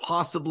games,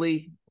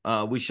 possibly.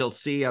 We shall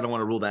see. I don't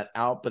want to rule that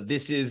out, but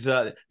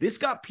this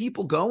got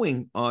people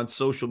going on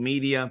social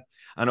media.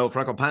 I know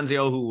Franco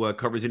Panzio, who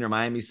covers Inter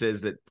Miami,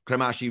 says that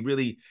Kremashi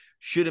really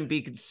shouldn't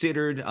be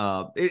considered.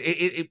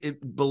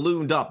 It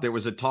ballooned up. There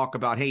was a talk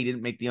about, hey, he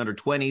didn't make the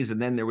under-20s,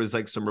 and then there was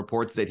some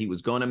reports that he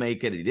was going to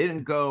make it. He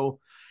didn't go.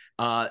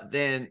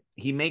 Then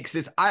he makes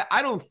this.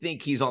 I don't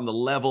think he's on the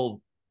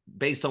level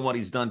based on what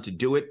he's done to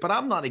do it, but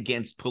I'm not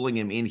against pulling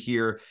him in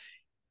here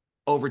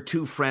over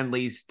two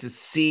friendlies to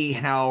see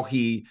how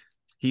he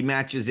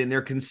matches in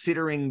there,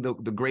 considering the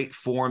great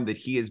form that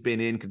he has been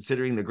in,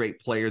 considering the great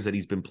players that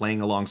he's been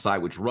playing alongside,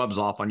 which rubs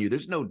off on you.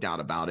 There's no doubt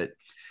about it.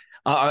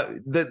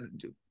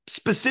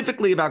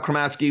 Specifically about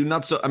Kromaski,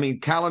 not so. I mean,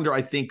 Callender,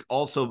 I think,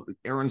 also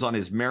earns on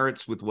his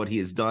merits with what he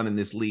has done in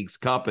this League's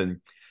Cup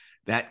and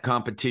that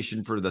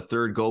competition for the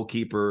third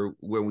goalkeeper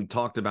when we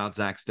talked about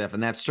Zach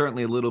Steffen. That's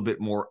certainly a little bit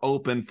more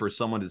open for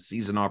someone to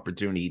seize an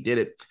opportunity. He did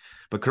it.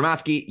 But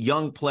Kromaski,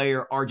 young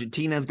player,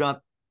 Argentina's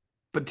got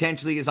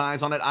potentially his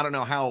eyes on it. I don't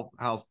know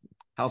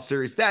how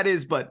serious that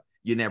is, but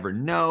you never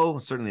know.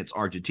 Certainly it's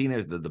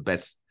Argentina, the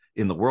best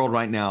in the world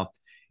right now.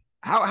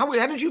 How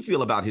did you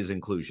feel about his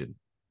inclusion?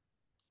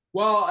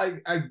 Well,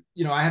 I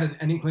had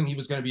an inkling he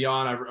was going to be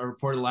on. I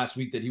reported last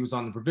week that he was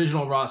on the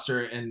provisional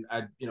roster, and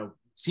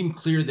seemed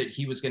clear that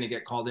he was going to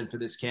get called in for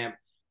this camp.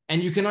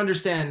 And you can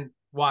understand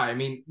why. I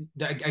mean,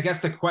 I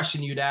guess the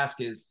question you'd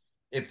ask is,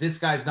 if this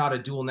guy's not a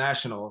dual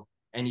national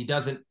and he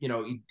doesn't,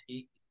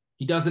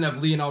 he doesn't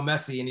have Lionel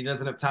Messi and he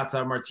doesn't have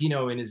Tata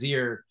Martino in his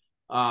ear,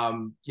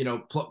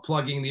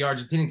 plugging the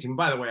Argentinian team.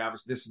 By the way,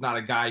 obviously, this is not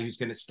a guy who's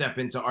going to step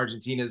into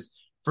Argentina's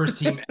first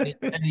team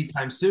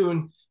anytime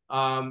soon.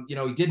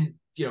 He didn't,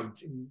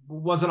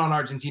 wasn't on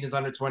Argentina's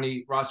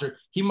under-20 roster.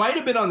 He might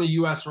have been on the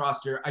U.S.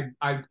 roster.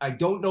 I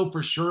don't know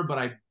for sure, but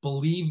I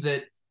believe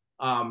that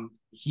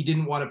he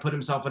didn't want to put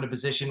himself in a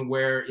position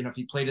where, if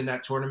he played in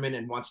that tournament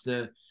and wants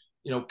to,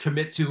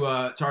 commit to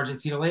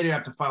Argentina later, you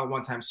have to file a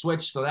one-time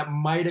switch. So that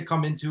might have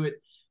come into it.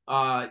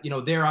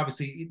 They're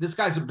obviously, this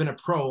guy's been a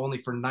pro only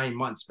for 9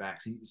 months,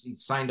 Max. He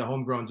signed a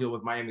homegrown deal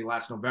with Miami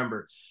last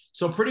November.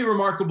 So pretty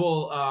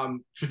remarkable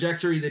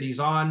trajectory that he's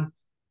on.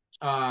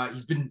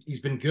 He's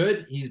been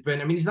good. He's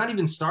not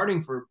even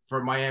starting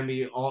for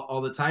Miami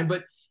all the time,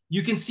 but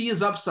you can see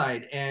his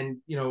upside. And,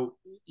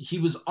 he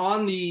was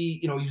on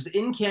he was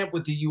in camp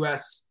with the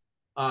U.S.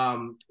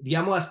 the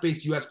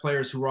MLS-based U.S.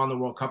 players who were on the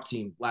World Cup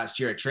team last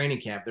year at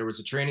training camp. There was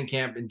a training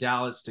camp in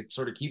Dallas to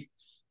sort of keep,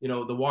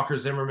 the Walker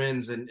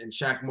Zimmermans and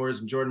Shaq Moores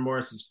and Jordan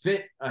Morris's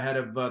fit ahead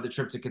of the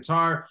trip to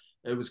Qatar.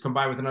 It was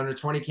combined with an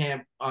under-20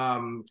 camp,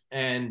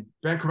 and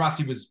Ben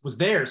Kremovsky was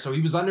there, so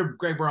he was under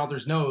Greg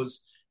Berhalter's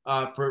nose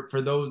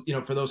for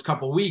those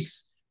couple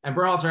weeks. And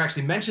Berhalter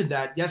actually mentioned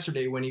that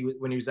yesterday when he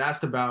was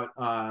asked about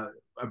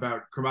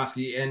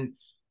Kremovsky, and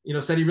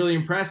said he really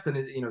impressed, and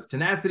his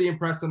tenacity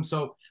impressed him.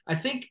 So I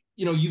think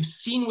you've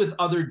seen with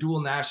other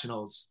dual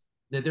nationals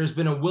that there's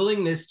been a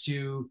willingness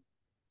to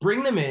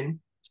bring them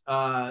in,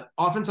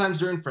 oftentimes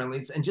during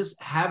friendlies, and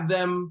just have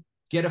them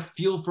get a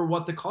feel for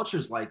what the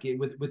culture's like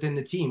within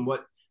the team,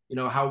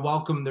 how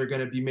welcome they're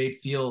going to be made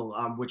feel,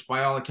 which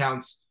by all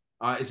accounts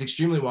is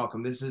extremely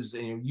welcome. This is,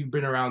 you've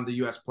been around the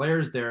U.S.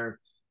 players. They're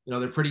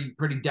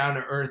pretty down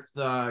to earth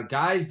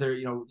guys. They're,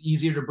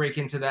 easier to break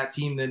into that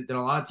team than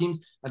a lot of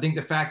teams. I think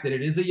the fact that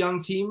it is a young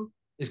team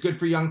is good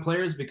for young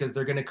players because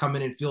they're going to come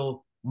in and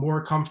feel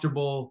more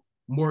comfortable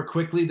more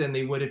quickly than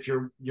they would if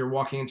you're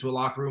walking into a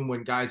locker room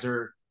when guys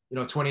are,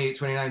 28,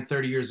 29,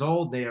 30 years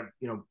old. They have,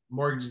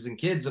 mortgages and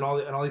kids and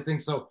all these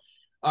things. So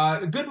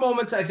a good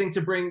moment, I think,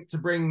 to bring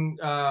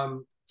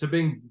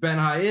Ben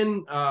High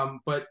in.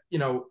 But,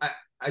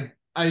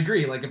 I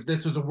agree. Like if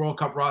this was a World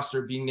Cup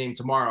roster being named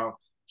tomorrow,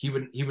 he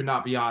would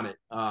not be on it.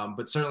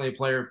 But certainly a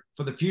player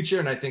for the future.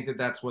 And I think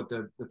that's what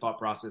the thought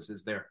process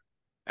is there.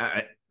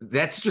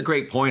 That's such a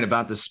great point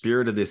about the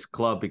spirit of this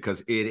club,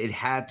 because it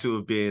had to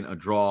have been a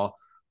draw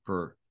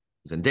for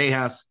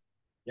Zendejas,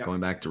 going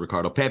back to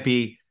Ricardo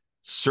Pepi,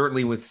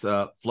 certainly with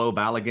Flo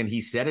Balogun.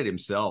 He said it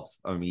himself.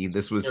 I mean,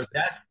 this was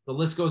the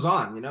list goes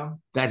on,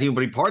 That's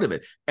even part of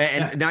it.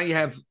 And now you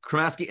have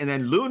Kremovsky and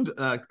then Lund.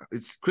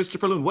 It's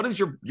Christopher Lund. What is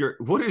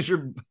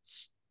your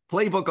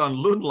playbook on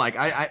Lund like?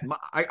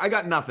 I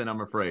got nothing,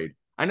 I'm afraid.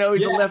 I know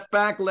he's a left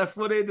back,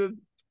 left-footed.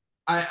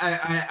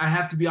 I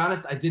have to be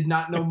honest, I did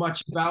not know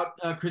much about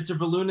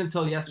Christopher Lund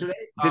until yesterday.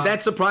 Did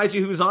that surprise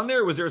you? Who was on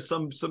there? Or was there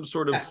some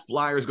sort of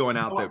flyers going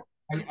out there?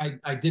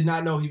 I did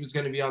not know he was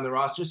going to be on the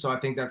roster, so I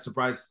think that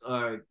surprised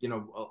a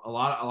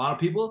lot of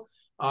people.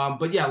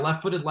 But yeah,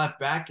 left-footed left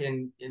back,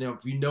 and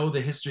if you know the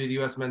history of the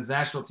U.S. men's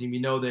national team,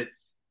 you know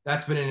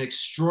that's been an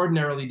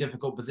extraordinarily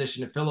difficult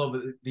position to fill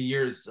over the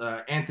years.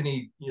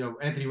 Anthony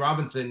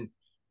Robinson,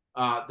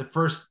 the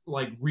first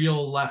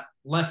real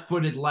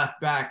left-footed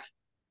left back.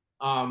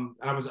 And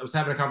I was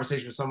having a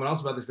conversation with someone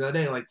else about this the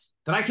other day,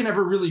 that I can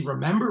never really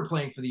remember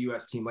playing for the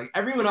U.S. team.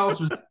 Everyone else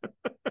was,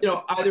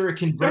 either a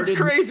converted. That's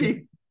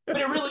crazy. But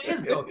it really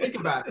is, though. Think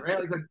about it, right?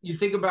 Like you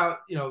think about,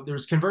 there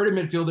was converted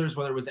midfielders,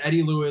 whether it was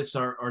Eddie Lewis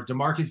or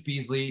DeMarcus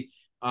Beasley,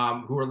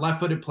 who were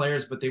left-footed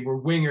players, but they were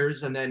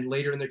wingers, and then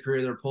later in their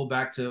career they're pulled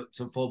back to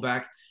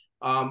fullback.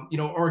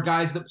 Or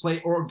guys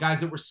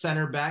that were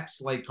center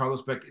backs like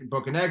Carlos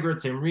Bocanegra,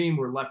 Tim Ream,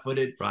 were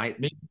left-footed, right?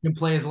 Maybe can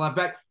play as a left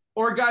back.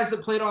 Or guys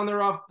that played on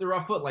their off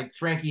foot, like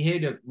Frankie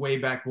Hayda way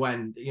back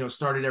when,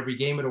 started every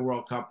game at a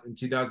World Cup in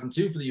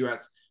 2002 for the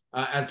U.S.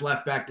 As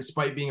left back,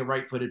 despite being a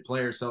right-footed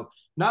player. So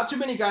not too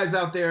many guys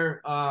out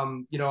there.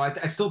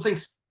 I still think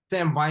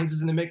Sam Vines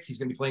is in the mix. He's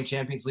going to be playing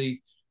Champions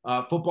League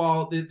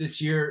football this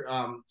year.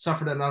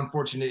 Suffered an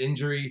unfortunate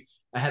injury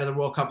ahead of the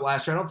World Cup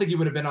last year. I don't think he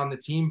would have been on the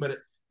team,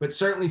 but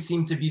certainly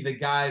seemed to be the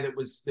guy that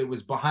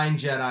was behind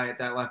Jedi at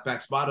that left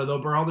back spot.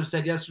 Although Berhalter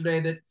said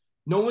yesterday that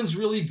no one's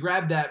really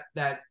grabbed that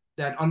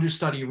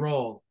understudy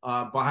role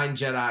behind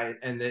Jedi,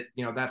 and that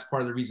that's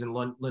part of the reason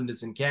Lund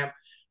is in camp.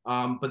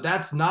 But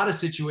that's not a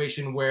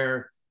situation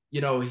where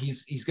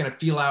he's going to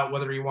feel out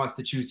whether he wants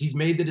to choose. He's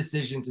made the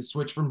decision to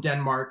switch from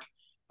Denmark,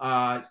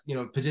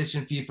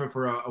 petition FIFA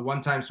for a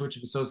one-time switch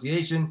of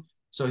association.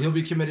 So he'll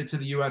be committed to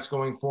the U.S.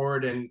 going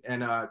forward, and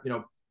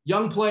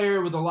young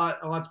player with a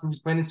lot to prove. He's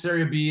playing in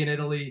Serie B in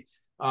Italy,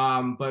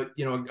 but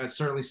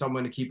certainly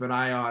someone to keep an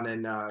eye on,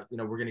 and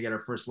we're going to get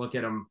our first look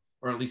at him,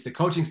 or at least the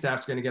coaching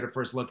staff's going to get a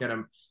first look at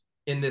him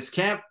in this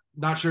camp.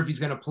 Not sure if he's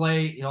going to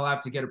play. He'll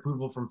have to get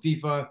approval from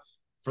FIFA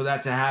for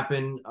that to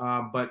happen.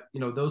 But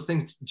those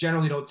things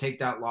generally don't take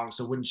that long.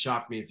 So it wouldn't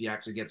shock me if he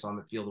actually gets on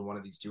the field in one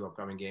of these two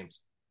upcoming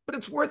games. But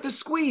it's worth a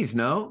squeeze,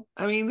 no?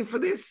 I mean, for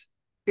this,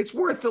 it's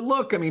worth a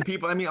look. I mean,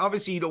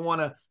 obviously you don't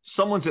want to,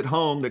 someone's at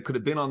home that could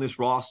have been on this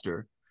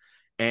roster.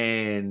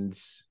 And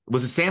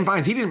was it Sam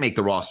Vines? He didn't make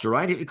the roster,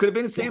 right? It could have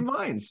been Sam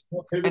Vines.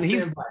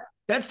 And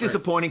that's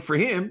disappointing for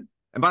him.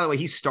 And by the way,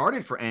 he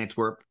started for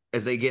Antwerp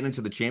as they get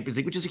into the Champions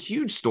League, which is a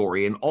huge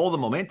story and all the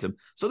momentum.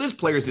 So this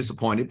player's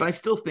disappointed, but I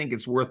still think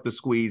it's worth the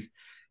squeeze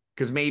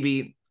because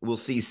maybe we'll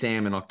see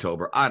Sam in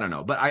October. I don't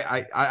know. But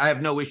I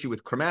have no issue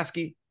with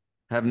Kremovsky.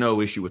 I have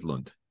no issue with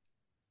Lund.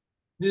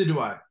 Neither do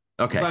I.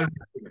 Okay.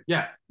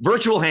 Yeah.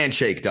 Virtual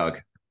handshake, Doug.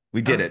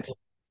 We did it.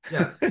 Cool.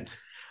 Yeah.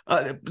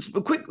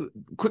 A quick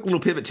little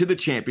pivot to the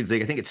Champions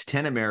League. I think it's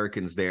 10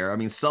 Americans there. I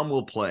mean, some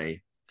will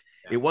play.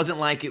 Yeah. It wasn't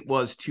like it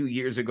was 2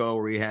 years ago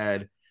where we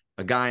had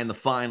a guy in the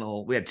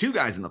final. We had two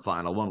guys in the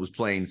final. One was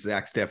playing.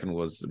 Zach Steffen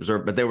was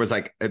reserved, but there was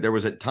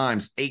at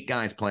times 8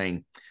 guys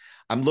playing.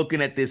 I'm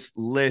looking at this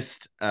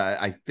list.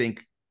 I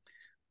think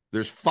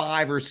There's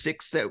 5 or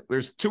 6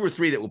 there's 2 or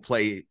 3 that will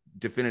play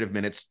definitive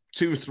minutes,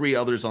 2 or 3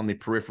 others on the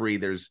periphery.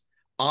 There's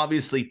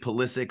obviously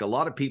Pulisic. A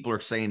lot of people are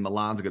saying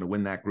Milan's going to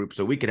win that group,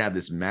 so we could have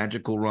this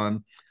magical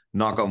run.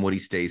 Knock on wood, he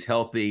stays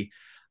healthy.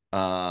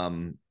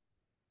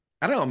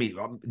 I don't know. I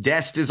mean,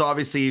 Dest is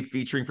obviously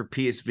featuring for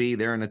PSV.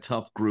 They're in a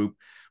tough group.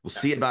 We'll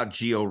see about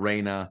Gio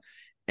Reyna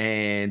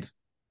and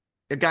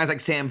guys like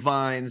Sam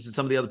Vines and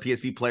some of the other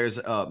PSV players.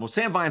 Well,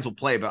 Sam Vines will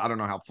play, but I don't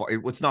know how far.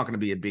 It's not going to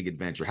be a big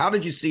adventure. How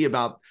did you see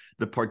about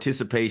the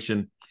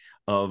participation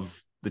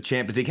of the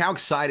Champions League? How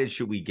excited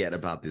should we get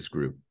about this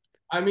group?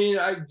 I mean,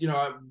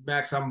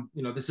 Max,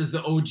 this is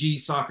the OG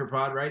soccer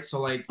pod, right?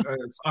 So like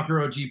soccer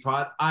OG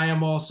pod. I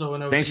am also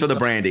an OG. Thanks for the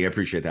branding. I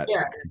appreciate that.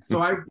 Yeah.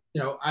 So I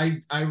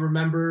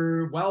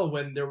remember well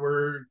when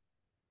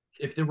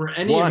if there were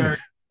any American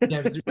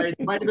champions, right?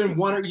 It might have been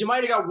one, or you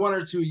might have got 1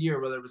 or 2 a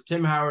year, whether it was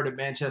Tim Howard at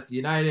Manchester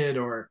United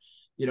or,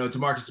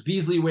 DeMarcus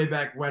Beasley way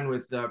back when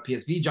with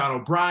PSV, John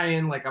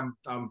O'Brien. Like I'm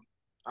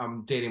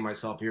dating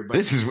myself here, but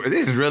this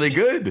is really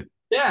good.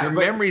 Yeah. Your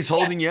memory's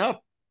holding you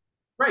up.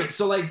 Right.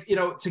 So like,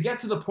 to get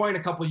to the point a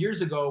couple of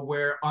years ago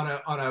where on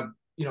a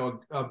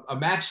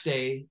match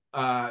day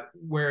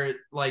where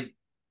like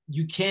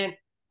you can't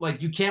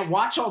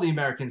watch all the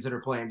Americans that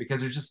are playing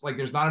because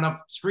there's not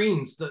enough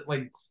screens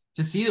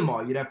to see them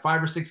all. You'd have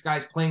 5 or 6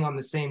 guys playing on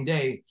the same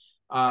day.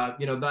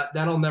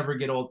 That'll never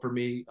get old for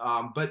me.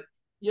 But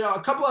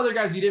a couple other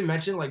guys you didn't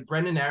mention, like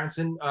Brendan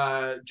Aronson,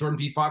 Jordan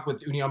Pefok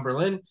with Union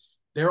Berlin.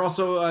 They're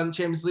also on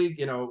Champions League,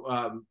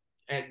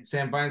 and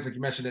Sam Vines, like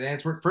you mentioned, at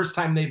Antwerp. First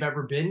time they've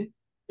ever been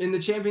in the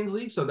Champions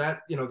League. So that,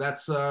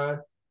 that's going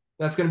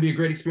to be a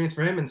great experience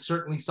for him, and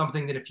certainly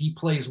something that if he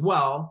plays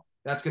well,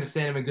 that's going to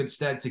stand him in good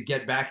stead to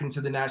get back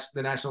into the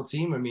national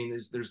team. I mean,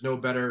 there's no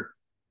better,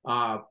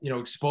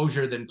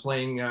 exposure than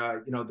playing,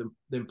 against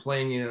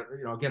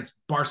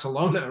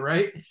Barcelona,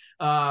 right?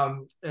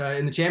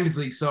 In the Champions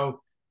League.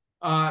 So,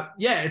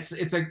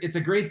 it's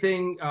a great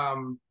thing.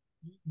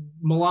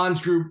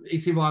 Milan's group,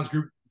 AC Milan's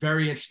group,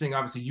 very interesting.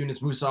 Obviously,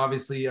 Yunus Musa,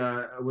 obviously,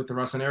 with the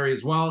Rossoneri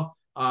as well.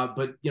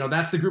 But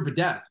that's the group of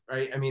death,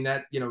 right? I mean,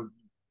 that,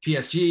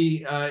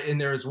 PSG in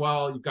there as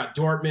well. You've got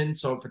Dortmund,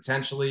 so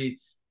potentially,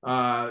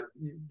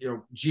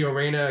 Gio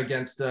Reyna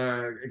against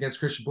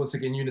Christian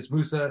Pulisic and Yunus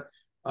Musa.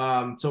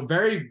 So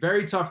very,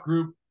 very tough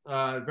group,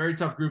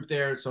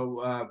 there.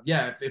 So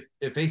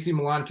if AC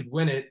Milan could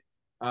win it,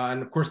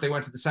 and of course they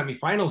went to the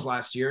semifinals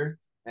last year,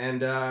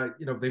 and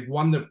they've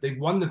won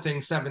the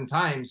thing 7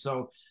 times.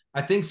 So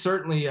I think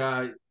certainly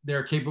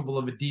they're capable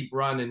of a deep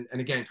run.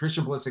 And again,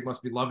 Christian Pulisic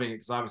must be loving it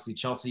because obviously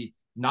Chelsea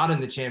not in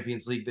the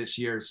Champions League this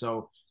year.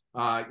 So,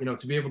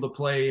 to be able to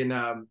play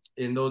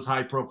in those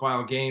high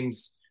profile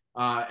games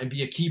and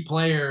be a key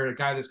player, a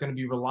guy that's going to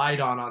be relied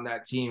on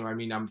that team. I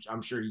mean,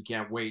 I'm sure he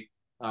can't wait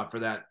for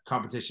that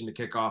competition to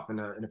kick off in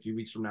a few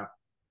weeks from now.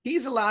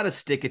 He's allowed to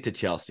stick it to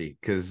Chelsea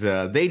because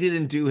they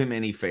didn't do him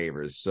any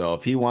favors. So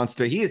if he wants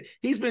to,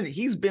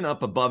 he's been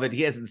up above it.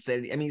 He hasn't said,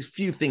 I mean, he's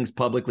few things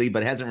publicly,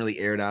 but hasn't really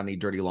aired out any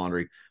dirty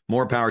laundry.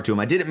 More power to him.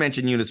 I didn't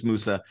mention Yunus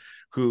Musa,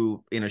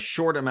 who in a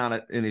short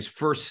amount in his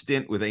first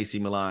stint with AC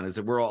Milan, as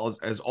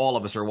all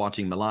of us are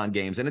watching Milan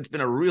games, and it's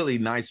been a really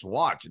nice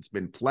watch. It's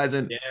been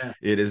pleasant. Yeah.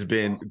 It has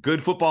been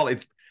good football.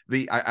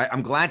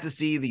 I'm glad to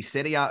see the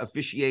Serie A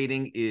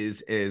officiating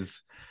is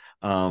as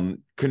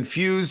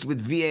confused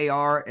with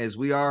VAR as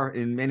we are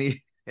in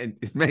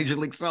Major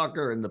League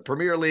Soccer and the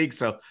Premier League.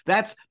 So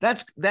that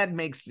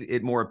makes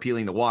it more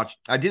appealing to watch.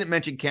 I didn't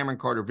mention Cameron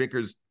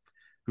Carter-Vickers,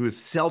 who is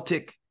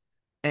Celtic,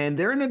 and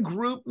they're in a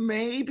group.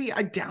 Maybe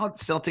I doubt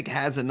Celtic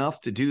has enough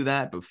to do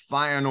that, but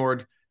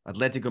Feyenoord,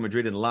 Atletico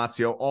Madrid, and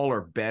Lazio all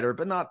are better,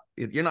 but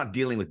you're not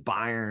dealing with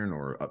Bayern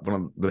or one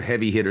of the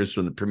heavy hitters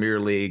from the Premier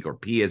League or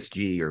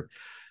PSG or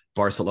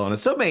Barcelona.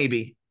 So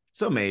maybe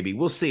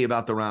we'll see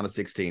about the round of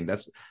 16.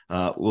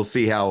 We'll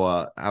see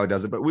how it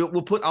does it. But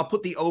I'll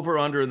put the over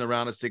under in the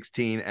round of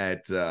 16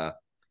 at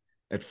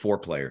 4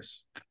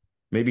 players,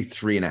 maybe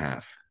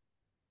 3.5.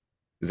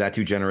 Is that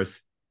too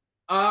generous?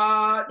 No,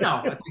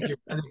 I think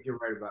you're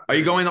right about that. Are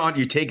you going on?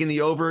 You taking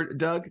the over,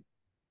 Doug?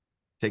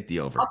 Take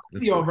the over. I'll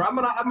take the over. I'm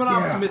an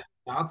optimist.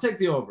 I'll take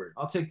the over.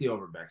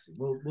 Bexy.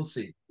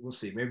 We'll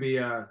see. Maybe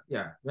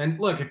And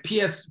look, if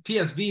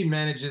PSV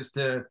manages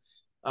to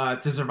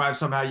survive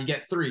somehow, you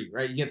get 3,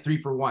 right? You get 3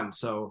 for 1.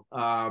 So,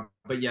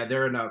 but yeah,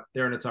 they're in a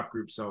tough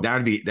group. So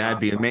that'd be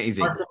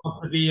amazing.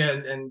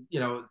 And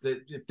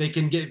if they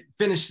can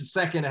finish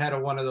second ahead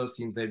of one of those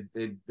teams,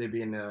 they'd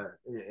be in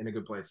a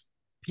good place.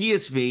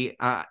 PSV.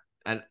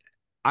 And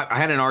I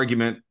had an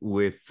argument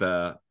with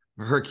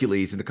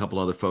Hercules and a couple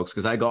other folks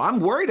because I'm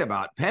worried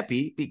about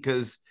Pepe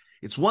because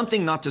it's one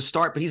thing not to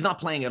start, but he's not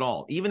playing at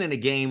all. Even in a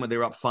game where they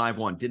were up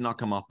 5-1, did not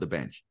come off the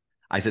bench.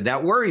 I said,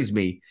 that worries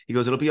me. He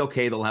goes, it'll be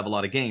okay. They'll have a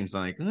lot of games.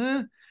 I'm like,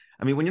 I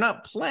mean, when you're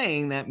not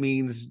playing, that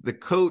means the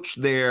coach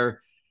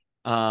there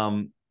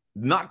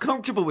not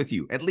comfortable with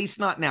you, at least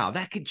not now.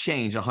 That could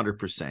change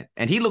 100%.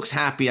 And he looks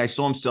happy. I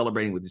saw him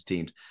celebrating with his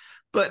teams.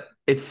 But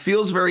it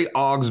feels very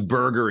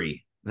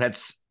Augsburgery.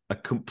 That's a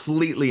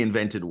completely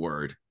invented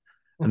word.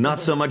 And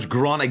not so much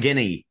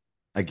Groningen-y.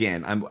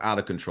 Again, I'm out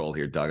of control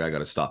here, Doug. I got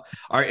to stop.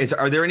 All right,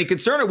 are there any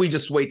concern, or we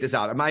just wait this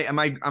out? Am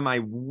I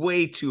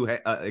way too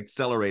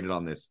accelerated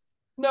on this?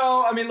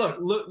 No, I mean, look,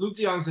 Luke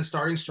De Jong's a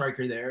starting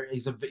striker there.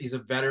 He's a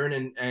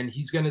veteran, and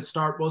he's going to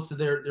start most of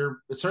their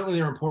certainly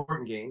their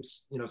important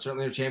games.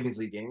 Certainly their Champions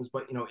League games.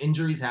 But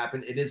injuries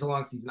happen. It is a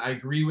long season. I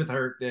agree with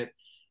her that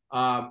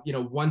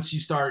once you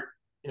start,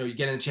 you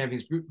get in the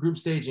Champions group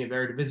stage, and you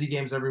have Eredivisie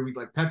games every week.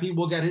 Like Pepe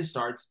will get his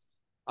starts,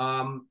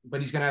 but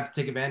he's going to have to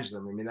take advantage of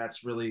them. I mean,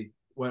 that's really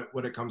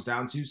what it comes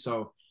down to.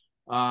 So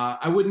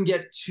I wouldn't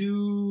get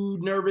too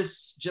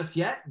nervous just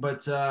yet,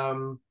 but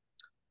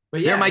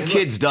yeah, they're my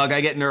kids, Doug.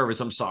 I get nervous.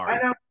 I'm sorry.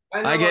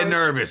 I get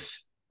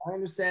nervous. I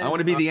understand. I want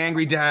to be the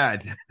angry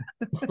dad.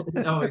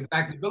 No,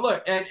 exactly. But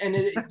look, and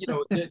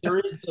there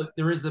is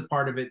the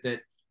part of it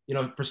that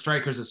for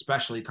strikers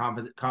especially,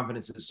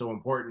 confidence is so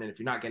important. And if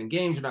you're not getting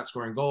games, you're not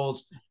scoring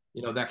goals.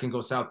 That can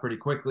go south pretty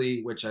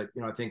quickly, which I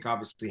think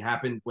obviously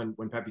happened when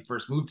Pepe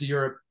first moved to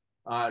Europe.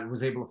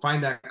 Was able to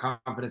find that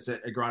confidence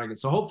at Groningen.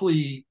 So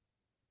hopefully,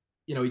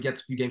 he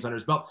gets a few games under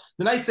his belt.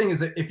 The nice thing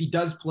is that if he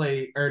does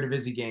play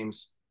Eredivisie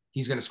games,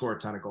 he's going to score a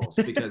ton of goals,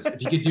 because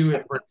if you could do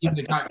it for a team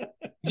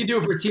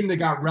that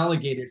got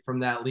relegated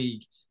from that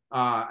league,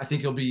 I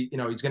think he'll be,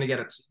 he's going to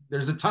get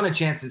there's a ton of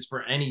chances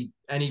for any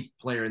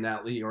player in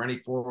that league or any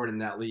forward in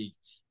that league.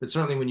 But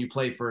certainly when you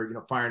play for,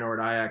 Feyenoord,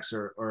 Ajax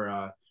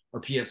or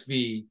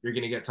PSV, you're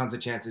going to get tons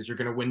of chances. You're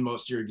going to win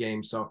most of your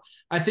games. So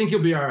I think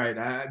you'll be all right.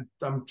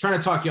 I'm trying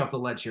to talk you off the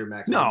ledge here,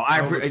 Max. No,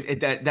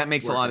 that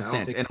makes a lot of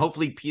sense. And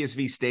hopefully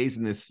PSV stays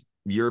in this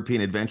European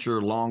adventure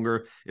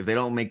longer. If they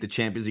don't make the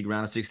Champions League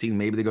round of 16,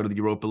 maybe they go to the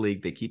Europa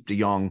League. They keep De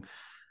Jong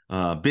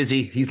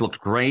busy. He's looked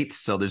great,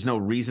 so there's no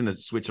reason to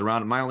switch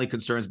around. My only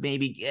concern is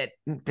maybe get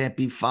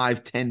Pepe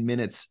 5-10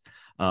 minutes.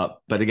 But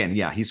again,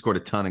 yeah, he scored a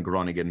ton in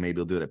Groningen. Maybe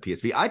he'll do it at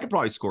PSV. I could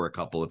probably score a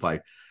couple if I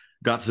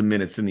got some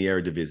minutes in the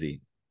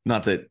Eredivisie.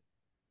 Not that,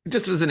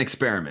 just as an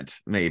experiment,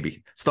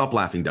 maybe. Stop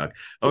laughing, Doug.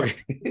 Okay.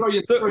 Throw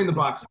you in the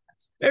box.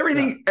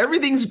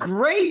 Everything's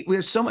great. We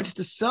have so much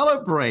to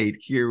celebrate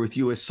here with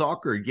U.S.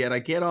 soccer. Yet I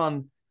get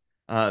on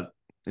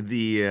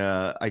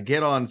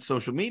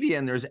social media,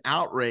 and there's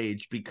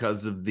outrage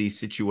because of the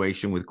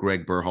situation with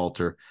Greg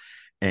Berhalter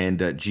and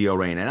Gio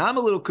Reyna. And I'm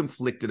a little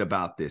conflicted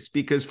about this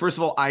because, first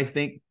of all, I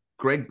think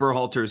Greg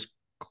Berhalter is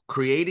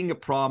creating a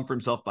problem for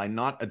himself by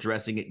not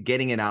addressing it,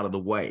 getting it out of the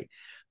way.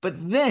 But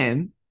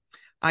then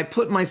I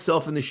put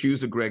myself in the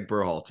shoes of Greg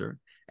Berhalter,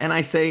 and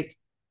I say,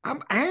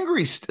 I'm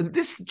angry.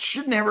 This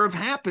should never have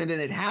happened,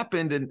 and it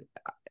happened, and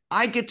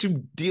I get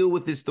to deal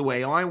with this the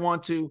way I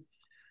want to.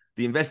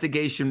 The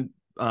investigation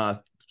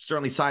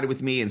certainly sided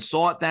with me and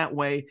saw it that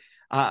way.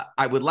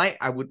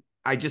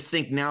 I just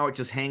think now it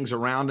just hangs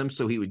around him,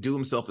 so he would do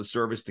himself a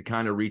service to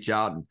kind of reach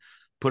out and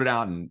put it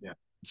out and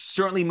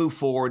certainly move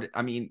forward.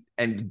 I mean,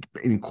 and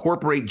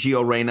incorporate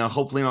Gio Reyna.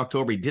 Hopefully in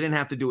October. He didn't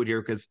have to do it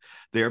here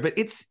but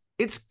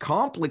it's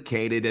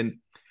complicated. And,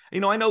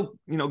 I know,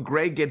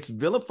 Greg gets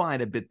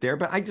vilified a bit there,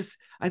 but I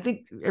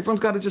think everyone's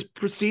got to just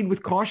proceed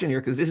with caution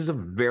here because this is a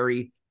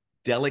very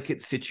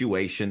delicate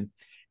situation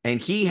and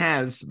he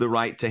has the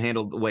right to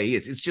handle the way he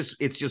is.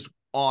 It's just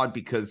odd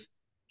because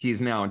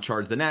he's now in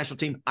charge of the national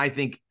team. I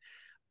think,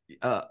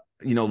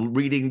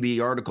 reading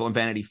the article in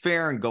Vanity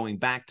Fair and going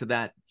back to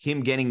that,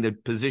 him getting the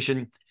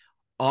position,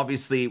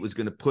 obviously it was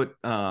going to put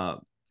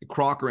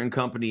Crocker and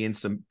company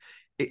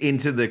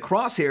into the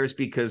crosshairs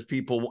because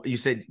you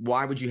said,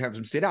 why would you have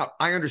them sit out?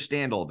 I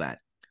understand all that,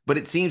 but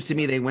it seems to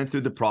me they went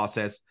through the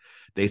process.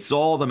 They saw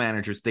all the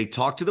managers, they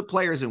talked to the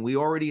players, and we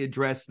already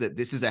addressed that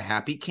this is a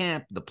happy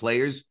camp. The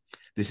players,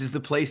 this is the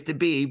place to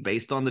be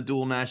based on the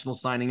dual national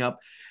signing up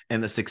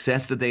and the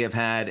success that they have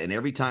had. And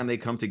every time they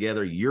come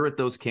together, you're at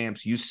those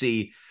camps, you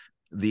see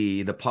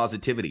the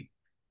positivity.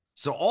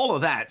 So all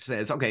of that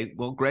says, okay,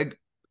 well, Greg,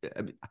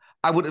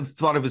 I would have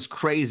thought it was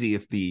crazy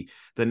if the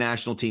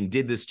national team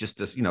did this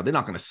just as, they're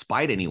not going to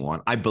spite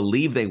anyone. I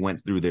believe they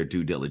went through their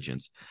due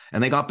diligence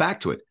and they got back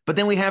to it. But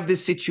then we have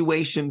this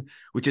situation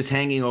which is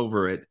hanging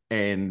over it.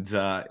 And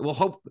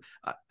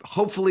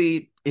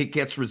hopefully it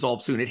gets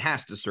resolved soon. It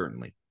has to,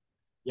 certainly.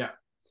 Yeah.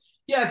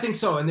 Yeah, I think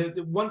so. And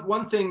the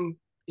one thing,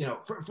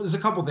 there's a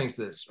couple things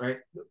to this, right?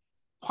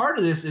 Part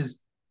of this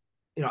is,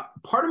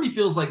 part of me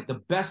feels like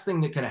the best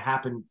thing that could have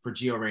happened for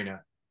Gio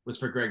Reyna was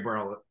for Greg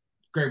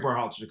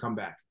Berhalter to come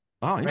back.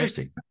 Oh,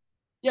 interesting. Right?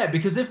 Yeah,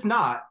 because if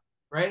not,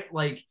 right,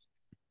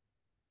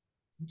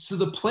 so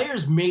the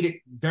players made it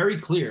very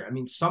clear. I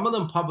mean, some of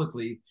them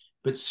publicly,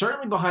 but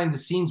certainly behind the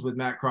scenes with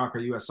Matt Crocker,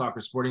 U.S.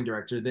 Soccer Sporting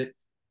Director, that,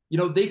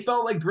 they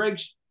felt like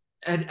Greg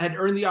had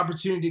earned the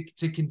opportunity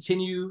to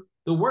continue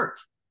the work.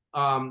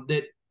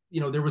 That,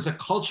 there was a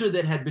culture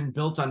that had been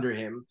built under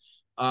him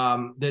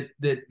that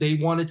they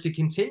wanted to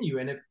continue.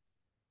 And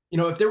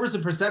if there was a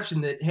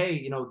perception that,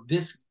 hey,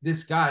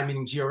 this guy,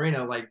 meaning Gio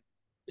Reyna,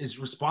 is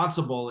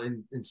responsible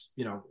in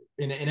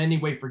any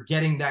way for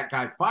getting that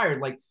guy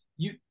fired,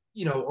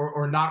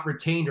 or not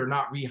retained or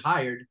not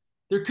rehired,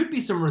 there could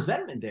be some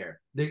resentment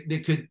there. They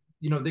could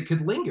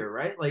linger,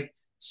 right?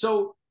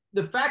 So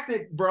the fact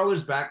that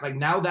Berhalter's back, like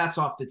now that's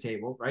off the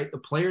table, right? The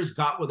players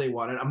got what they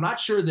wanted. I'm not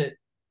sure that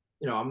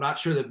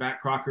Matt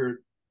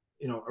Crocker,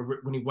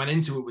 when he went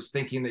into it, was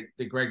thinking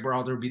that Greg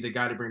Berhalter would be the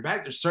guy to bring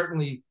back. There's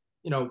certainly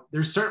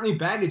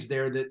baggage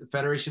there that the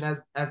Federation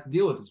has to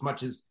deal with, as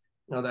much as,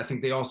 I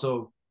think they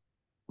also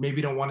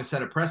maybe don't want to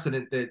set a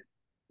precedent that,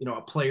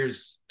 a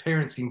player's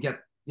parents can get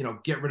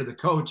rid of the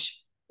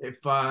coach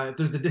if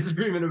there's a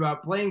disagreement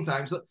about playing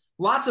time. So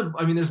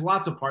there's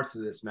lots of parts to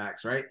this,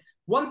 Max, right?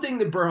 One thing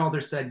that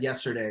Berhalter said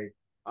yesterday,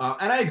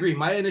 and I agree,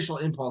 my initial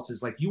impulse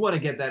is like, you want to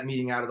get that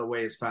meeting out of the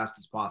way as fast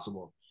as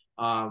possible.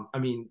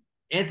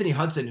 Anthony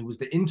Hudson, who was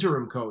the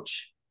interim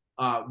coach,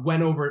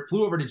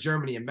 flew over to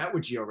Germany and met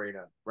with Gio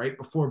Reyna, right,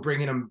 before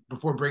bringing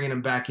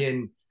him back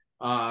in,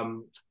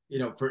 for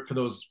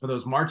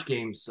those March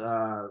games,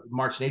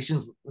 March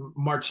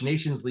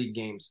Nations League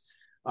games.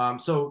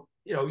 So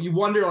you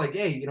wonder, like,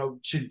 hey,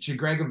 should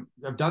Greg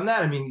have done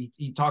that? I mean,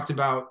 he talked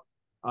about,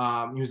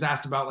 he was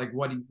asked about like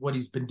what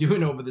he's been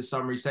doing over the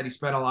summer. He said he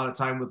spent a lot of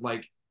time with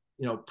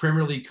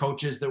Premier League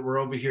coaches that were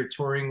over here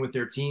touring with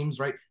their teams,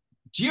 right?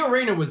 Gio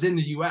Reyna was in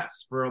the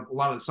U.S. for a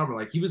lot of the summer.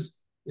 Like he was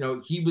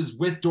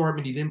with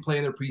Dortmund. He didn't play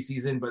in their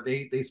preseason, but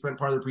they spent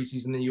part of the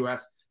preseason in the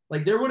U.S.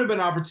 Like there would have been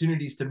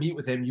opportunities to meet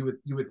with him, you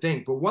would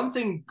think. But one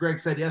thing Greg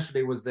said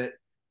yesterday was that,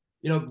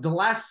 the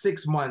last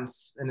 6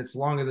 months, and it's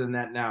longer than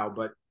that now,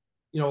 but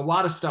a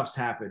lot of stuff's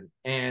happened,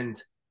 and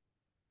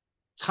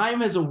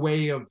time has a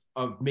way of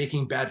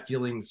making bad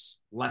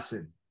feelings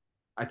lessen,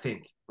 I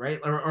think, right?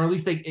 Or at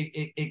least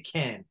it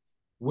can,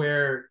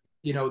 where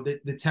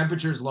the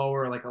temperature's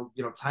lower, like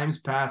time's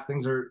passed,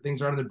 things are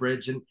under the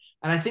bridge, and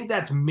I think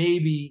that's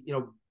maybe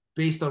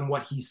based on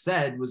what he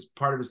said was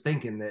part of his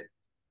thinking, that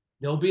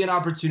there'll be an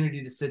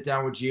opportunity to sit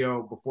down with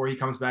Gio before he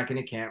comes back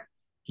into camp.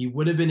 He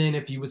would have been in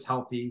if he was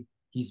healthy.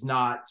 He's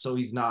not, so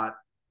he's not,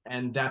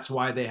 and that's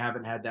why they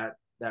haven't had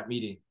that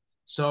meeting.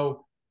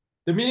 So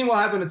the meeting will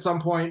happen at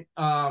some point.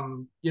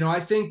 I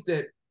think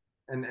that,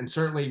 and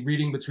certainly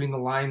reading between the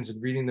lines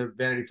and reading the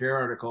Vanity Fair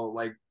article,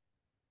 like,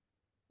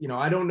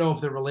 I don't know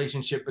if the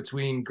relationship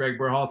between Greg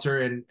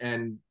Berhalter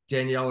and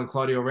Danielle and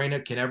Claudio Reyna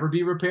can ever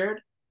be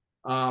repaired.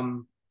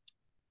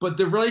 But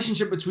the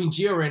relationship between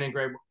Gio Reyna and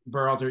Greg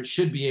Berhalter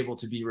should be able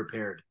to be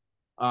repaired.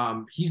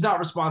 He's not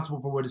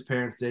responsible for what his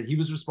parents did. He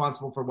was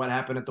responsible for what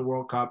happened at the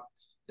World Cup.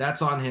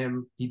 That's on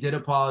him. He did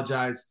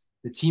apologize.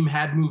 The team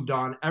had moved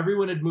on.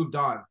 Everyone had moved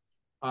on.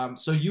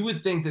 So you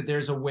would think that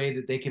there's a way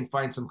that they can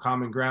find some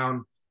common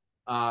ground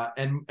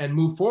and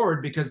move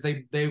forward, because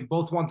they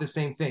both want the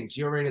same thing.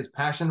 Gio Reyna is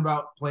passionate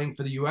about playing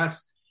for the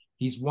U.S.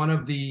 He's one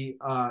of the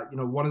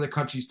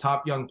country's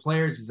top young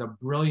players. He's a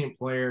brilliant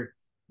player.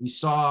 We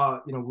saw,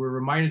 we're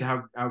reminded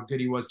how good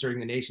he was during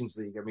the Nations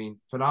League. I mean,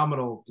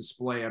 phenomenal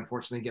display.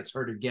 Unfortunately, gets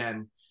hurt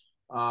again.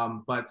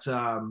 But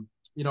a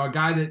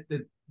guy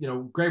that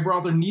Greg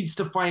Berhalter needs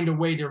to find a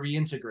way to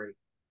reintegrate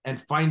and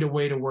find a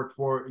way to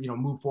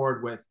move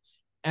forward with.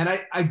 And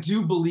I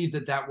do believe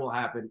that will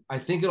happen. I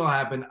think it'll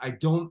happen. I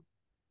don't,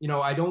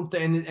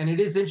 and it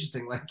is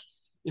interesting. Like,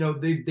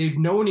 they've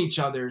known each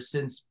other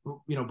since,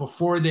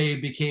 before they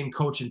became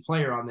coach and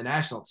player on the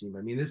national team.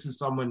 I mean, this is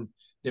someone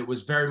that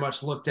was very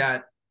much looked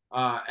at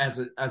as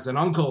an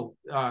uncle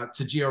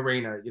to Gio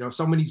Reyna,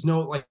 someone he's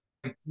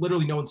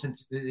literally known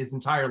since his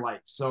entire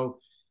life. So,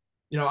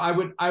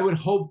 I would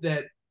hope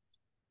that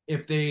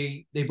if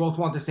they both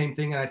want the same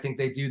thing, and I think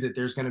they do, that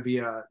there's going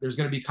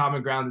to be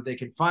common ground that they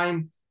can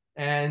find.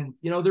 And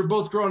they're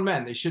both grown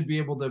men. They should be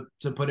able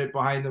to put it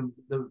behind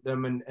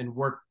them and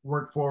work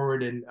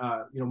forward and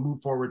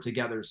move forward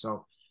together.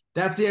 So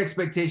that's the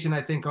expectation,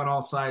 I think, on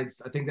all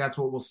sides. I think that's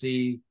what we'll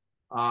see.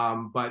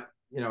 But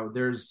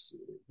there's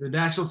the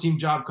national team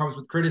job comes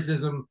with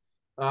criticism,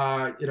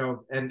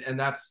 and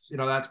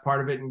that's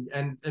part of it.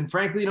 And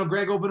frankly,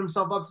 Greg opened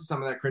himself up to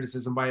some of that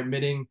criticism by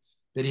admitting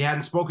that he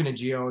hadn't spoken to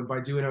Gio, and by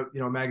doing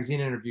a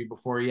magazine interview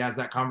before he has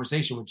that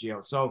conversation with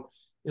Gio. So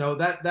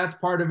that's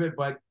part of it.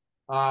 But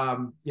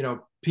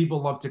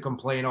people love to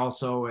complain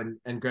also,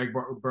 and Greg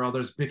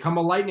Berhalter's become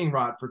a lightning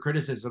rod for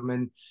criticism.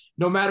 And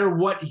no matter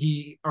what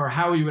he or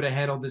how he would have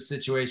handled this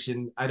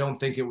situation, I don't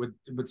think it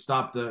would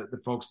stop the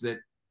folks that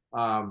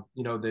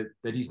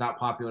that he's not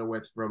popular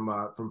with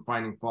from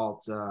finding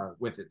fault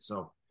with it.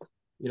 So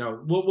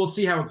we'll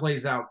see how it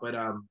plays out, but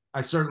I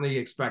certainly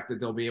expect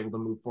that they'll be able to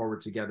move forward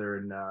together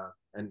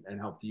and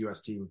help the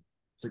U.S. team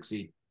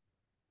succeed.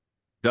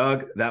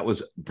 Doug, that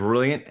was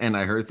brilliant, and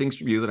I heard things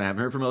from you that I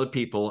haven't heard from other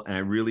people, and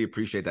I really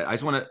appreciate that. I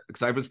just want to,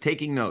 because I was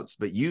taking notes,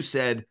 but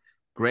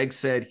Greg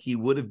said he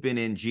would have been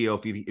in Gio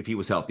if he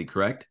was healthy,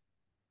 correct?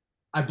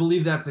 I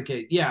believe that's the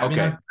case. Yeah,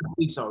 okay. I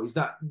believe so. He's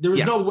not. There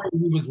was no way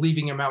he was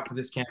leaving him out for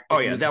this camp. Oh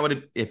yeah, that would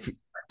have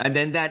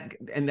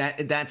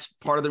that's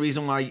part of the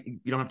reason why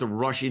you don't have to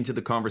rush into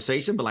the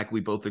conversation. But like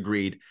we both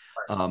agreed,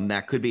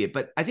 that could be it.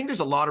 But I think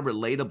there's a lot of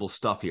relatable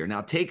stuff here.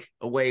 Now, take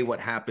away what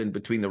happened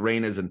between the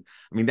Reynas, and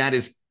I mean that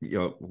is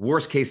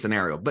worst case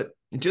scenario. But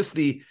just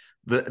the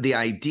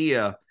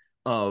idea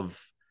of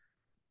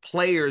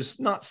players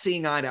not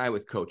seeing eye to eye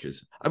with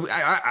coaches.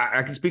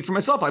 I can speak for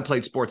myself. I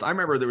played sports. I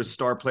remember there was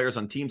star players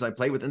on teams I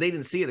played with, and they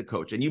didn't see the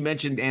coach. And you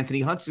mentioned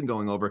Anthony Hudson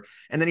going over,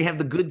 and then you have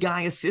the good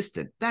guy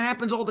assistant. That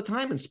happens all the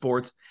time in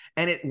sports,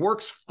 and it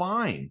works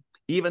fine,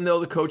 even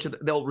though the coach,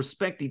 they'll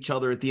respect each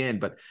other at the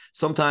end. But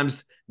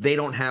sometimes they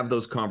don't have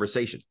those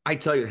conversations. I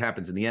tell you, it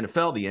happens in the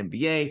NFL, the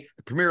NBA,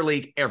 the Premier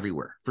League,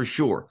 everywhere, for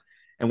sure.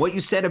 And what you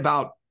said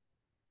about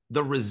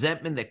the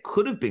resentment that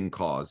could have been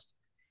caused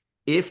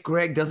if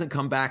Greg doesn't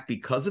come back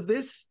because of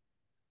this,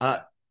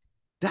 that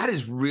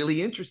is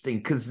really interesting,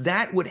 because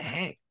that would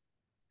hang.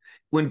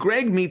 When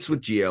Greg meets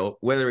with Gio,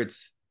 whether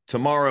it's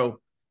tomorrow,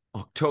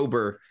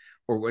 October,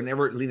 or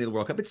whenever it's leading to the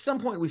World Cup, at some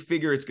point we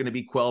figure it's going to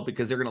be quelled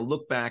because they're going to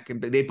look back,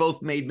 and they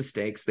both made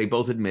mistakes. They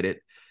both admit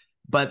it.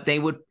 But they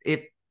would,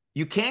 if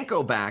you can't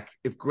go back,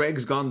 if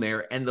Greg's gone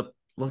there, and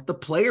the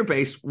player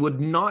base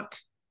would not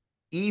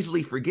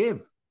easily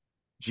forgive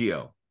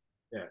Gio.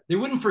 Yeah, they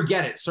wouldn't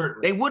forget it,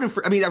 certainly. They wouldn't.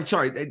 I'm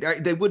sorry.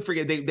 They would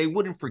forget. They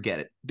wouldn't forget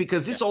it,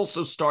 because this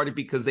also started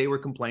because they were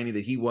complaining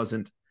that he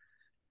wasn't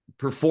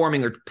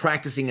performing or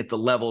practicing at the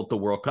level at the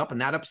World Cup, and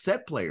that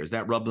upset players.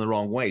 That rubbed them the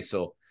wrong way.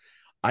 So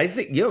I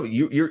think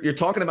you're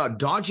talking about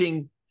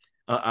dodging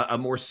a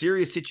more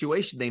serious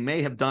situation. They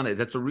may have done it.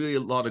 That's a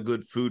lot of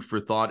good food for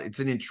thought. It's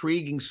an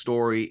intriguing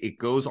story. It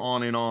goes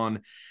on and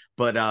on,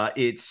 but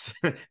it's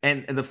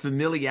and the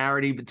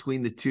familiarity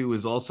between the two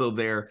is also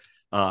there.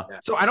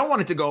 So I don't want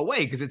it to go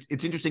away, because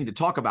it's interesting to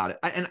talk about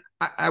it.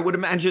 I would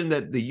imagine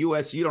that the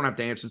U.S., you don't have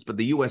to answer this, but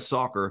the U.S.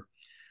 Soccer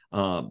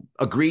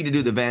agreed to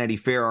do the Vanity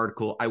Fair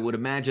article. I would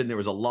imagine there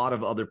was a lot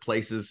of other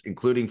places,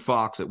 including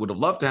Fox, that would have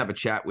loved to have a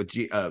chat with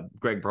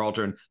Greg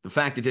Berhalter. And the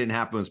fact it didn't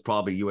happen was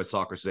probably U.S.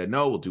 Soccer said,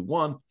 no, we'll do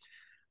one.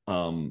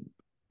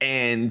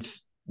 And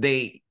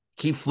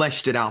he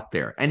fleshed it out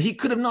there. And he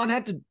could have not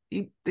had to,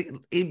 he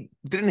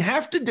didn't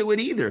have to do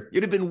it either.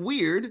 It'd have been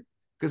weird,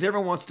 because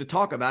everyone wants to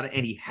talk about it,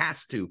 and he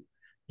has to.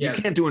 Yes.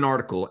 You can't do an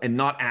article and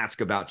not ask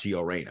about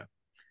Gio Reyna.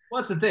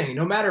 Well, that's the thing.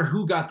 No matter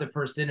who got the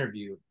first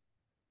interview,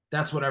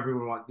 that's what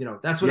everyone wants.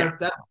 That's what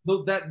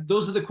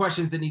those are the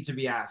questions that need to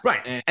be asked.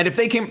 Right. And if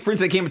they came, for instance,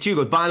 they came at you,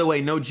 goes, by the way,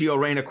 no Gio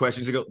Reyna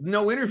questions. You go,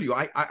 no interview.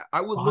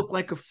 I would look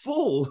like a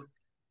fool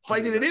if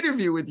I did an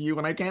interview with you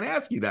and I can't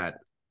ask you that.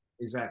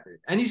 Exactly.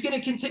 And he's going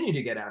to continue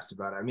to get asked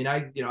about it. I mean,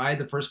 I had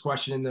the first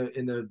question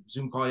in the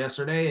Zoom call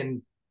yesterday,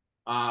 and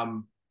I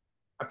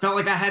felt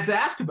like I had to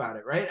ask about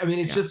it. Right. I mean,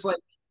 it's just like,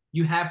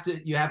 you have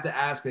to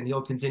ask, and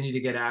he'll continue to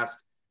get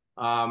asked.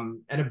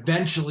 And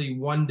eventually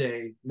one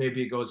day,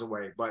 maybe it goes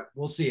away, but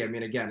we'll see. I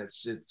mean, again,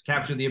 it's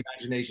captured the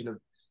imagination of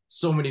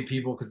so many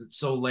people, because it's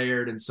so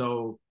layered and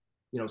so,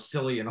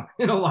 silly in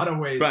a lot of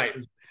ways. Right.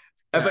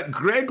 But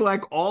Greg,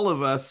 like all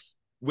of us,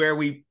 where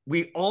we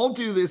all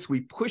do this,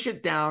 we push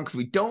it down because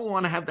we don't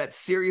want to have that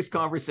serious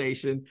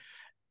conversation.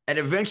 And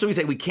eventually we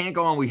say, we can't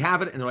go on. We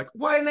have it. And they're like,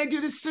 why didn't I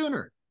do this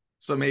sooner?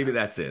 So maybe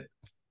that's it.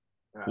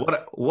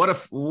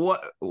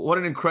 What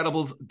an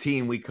incredible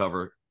team we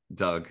cover,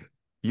 Doug.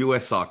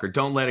 U.S. Soccer.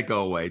 Don't let it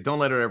go away. Don't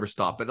let it ever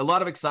stop. But a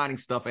lot of exciting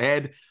stuff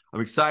ahead. I'm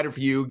excited for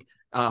you.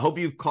 Hope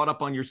you've caught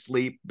up on your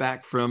sleep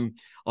back from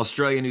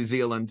Australia, New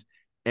Zealand.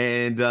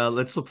 And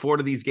let's look forward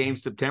to these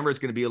games. September. It's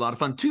going to be a lot of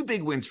fun. 2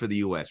 big wins for the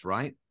U.S.,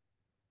 right?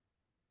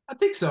 I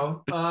think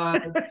so. I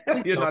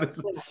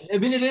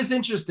mean, it is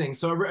interesting.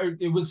 So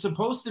it was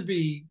supposed to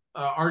be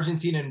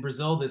Argentina and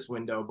Brazil this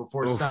window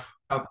before South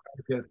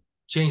Africa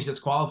changed its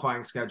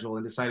qualifying schedule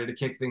and decided to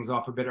kick things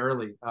off a bit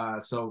early.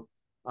 So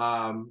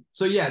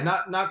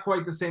not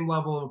quite the same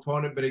level of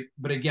opponent,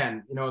 but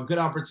again, a good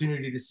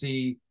opportunity to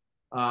see,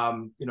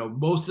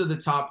 most of the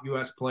top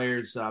U.S.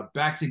 players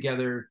back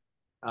together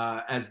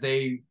as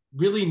they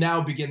really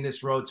now begin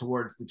this road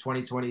towards the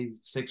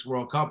 2026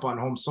 World Cup on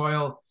home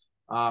soil,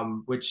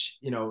 which,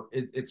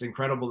 it's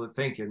incredible to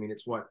think. I mean,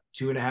 it's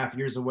 2.5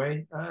 years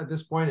away at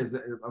this point.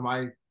 Am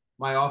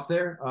I off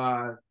there?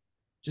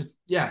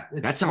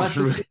 That sounds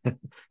true.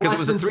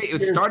 Because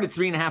it started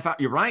 3.5 hours.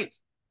 You're right.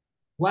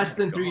 Less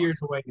than 3 years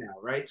away now,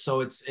 right?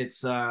 So it's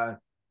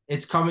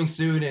coming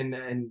soon,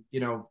 and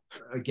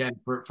again,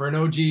 for an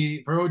OG,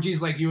 for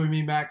OGs like you and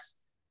me,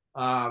 Max,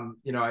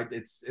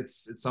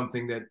 it's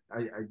something that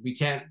we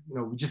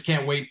just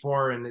can't wait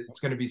for, and it's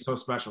going to be so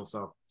special.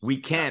 So we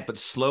can't, but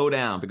slow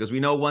down, because we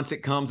know once it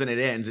comes and it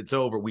ends, it's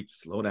over. We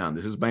slow down.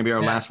 This is maybe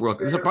our last World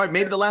Cup. This is probably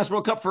maybe the last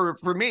World Cup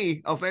for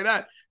me. I'll say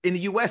that, in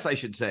the U.S., I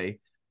should say.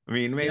 I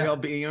mean, maybe I'll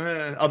be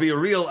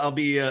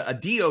a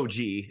DOG,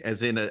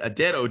 as in a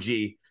dead OG,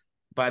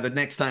 by the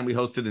next time we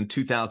host it in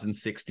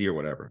 2060 or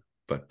whatever.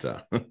 But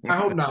I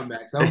hope not,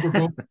 Max. I hope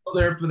we're both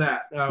there for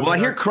that. I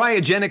hear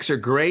cryogenics are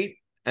great,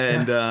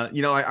 and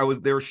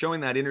they were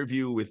showing that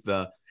interview with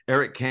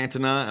Eric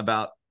Cantona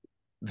about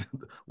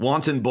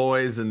wanton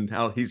boys and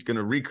how he's going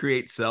to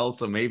recreate cells,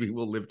 so maybe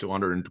we'll live to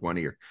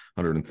 120 or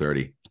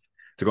 130.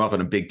 To go off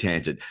on a big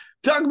tangent.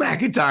 Doug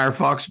McIntyre,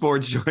 Fox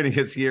Sports, joining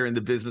us here in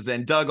the business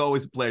end. Doug,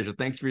 always a pleasure.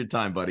 Thanks for your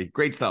time, buddy.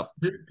 Great stuff.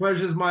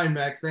 Pleasure's mine,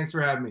 Max. Thanks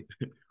for having me.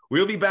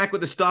 We'll be back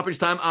with the stoppage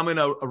time. I'm going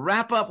to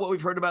wrap up what we've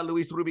heard about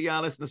Luis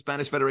Rubiales and the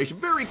Spanish Federation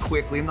very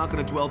quickly. I'm not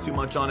going to dwell too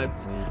much on it.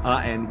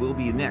 And we'll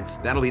be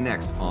next. That'll be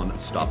next on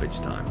Stoppage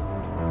Time.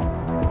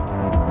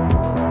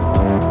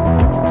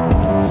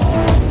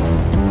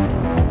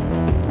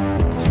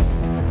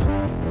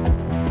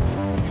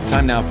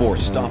 Time now for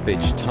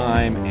Stoppage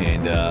Time.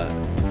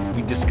 And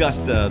we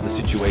discussed the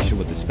situation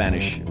with the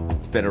Spanish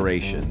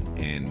Federation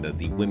and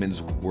the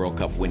Women's World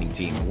Cup winning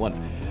team. What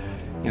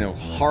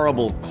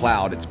horrible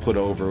cloud it's put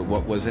over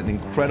what was an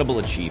incredible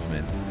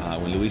achievement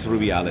when Luis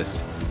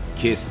Rubiales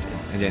kissed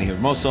Jenny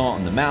Hermoso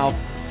on the mouth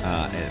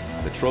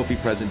at the trophy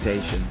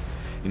presentation.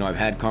 I've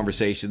had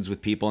conversations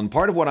with people, and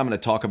part of what I'm going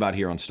to talk about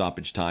here on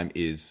Stoppage Time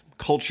is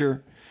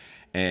culture.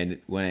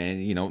 And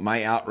when,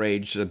 my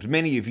outrage,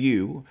 many of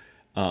you,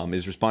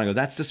 is responding,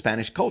 that's the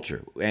Spanish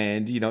culture.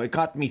 And, it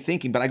got me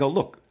thinking, but I go,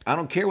 look, I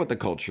don't care what the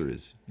culture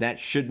is. That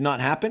should not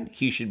happen.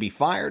 He should be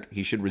fired.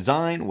 He should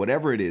resign,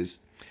 whatever it is.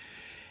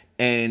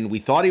 And we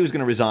thought he was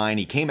going to resign.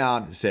 He came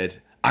out and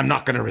said, I'm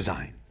not going to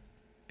resign.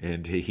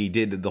 And he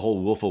did the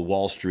whole Wolf of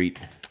Wall Street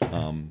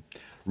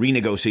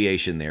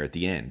renegotiation there at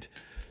the end.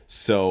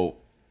 So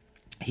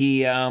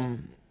he,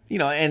 and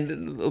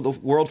the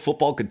world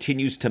football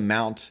continues to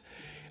mount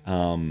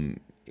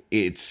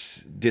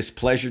its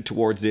displeasure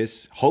towards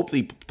this,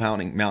 hopefully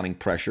mounting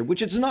pressure,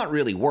 which is not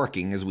really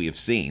working, as we have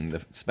seen.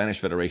 The Spanish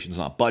Federation is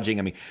not budging.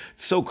 I mean,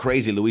 it's so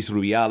crazy. Luis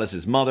Rubiales,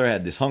 his mother,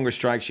 had this hunger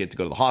strike. She had to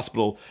go to the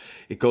hospital.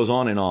 It goes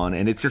on.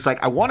 And it's just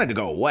like, I wanted to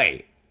go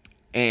away.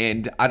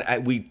 And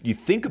you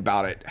think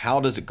about it, how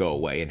does it go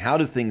away? And how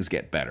do things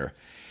get better?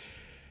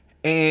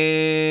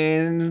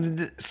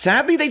 And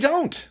sadly, they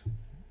don't.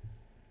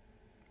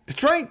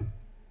 That's right.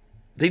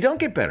 They don't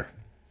get better.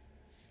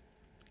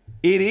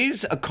 It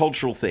is a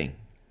cultural thing.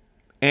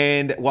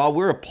 And while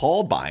we're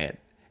appalled by it,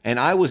 and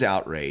I was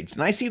outraged,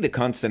 and I see the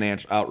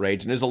constant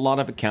outrage, and there's a lot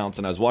of accounts,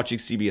 and I was watching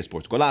CBS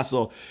Sports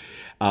Golazo,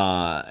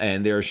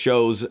 and there are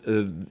shows,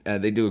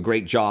 they do a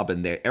great job,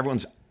 and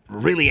everyone's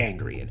really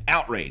angry and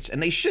outraged,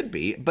 and they should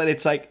be, but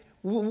it's like,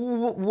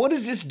 what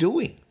is this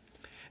doing?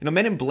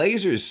 Men in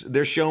Blazers,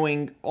 they're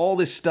showing all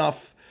this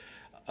stuff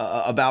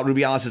about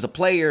Rubiales as a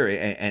player,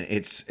 and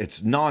it's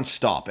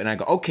nonstop, and I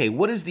go, okay,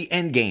 what is the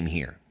end game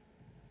here?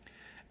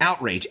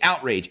 Outrage,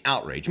 outrage,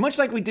 outrage. Much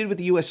like we did with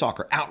the U.S.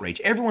 soccer.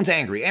 Outrage. Everyone's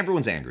angry.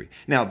 Everyone's angry.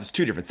 Now, there's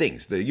two different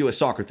things. The U.S.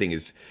 soccer thing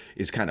is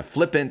kind of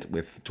flippant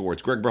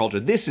towards Greg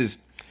Berhalter.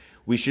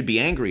 We should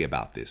be angry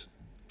about this.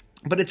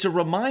 But it's a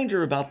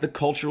reminder about the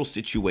cultural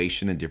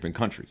situation in different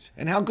countries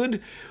and how good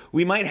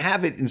we might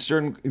have it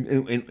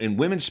in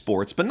women's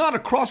sports, but not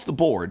across the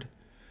board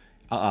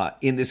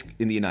in the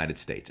United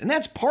States. And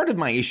that's part of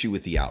my issue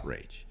with the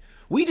outrage.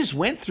 We just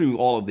went through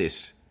all of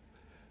this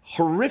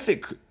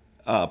horrific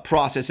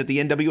process at the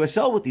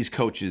NWSL with these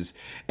coaches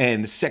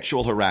and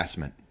sexual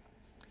harassment.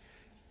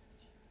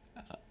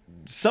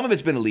 Some of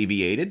it's been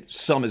alleviated,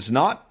 some is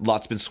not.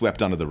 Lots been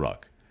swept under the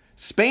rug.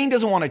 Spain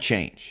doesn't want to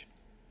change.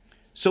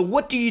 So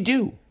what do?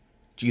 Do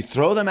you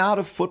throw them out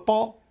of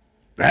football?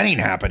 That ain't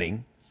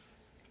happening.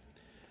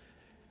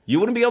 You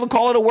wouldn't be able to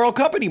call it a World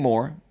Cup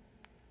anymore.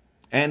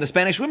 And the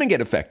Spanish women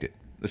get affected.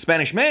 The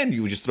Spanish men,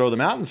 you would just throw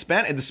them out. And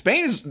the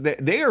Spanish,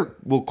 they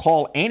will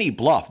call any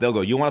bluff. They'll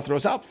go, you want to throw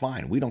us out?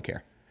 Fine, we don't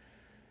care.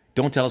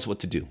 Don't tell us what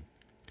to do.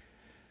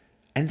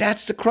 And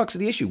that's the crux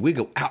of the issue. We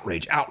go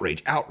outrage,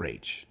 outrage,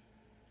 outrage.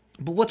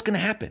 But what's going to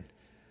happen?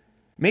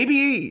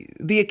 Maybe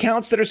the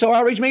accounts that are so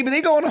outraged, maybe they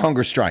go on a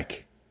hunger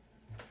strike.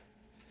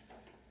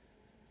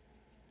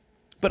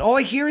 But all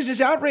I hear is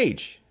this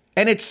outrage.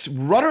 And it's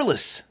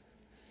rudderless.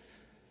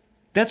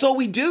 That's all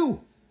we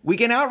do. We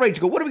get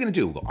outraged. Go, what are we going to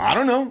do? We go, I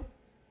don't know.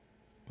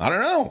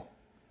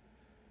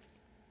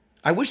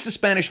 I wish the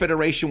Spanish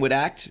Federation would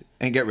act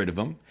and get rid of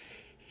him.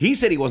 He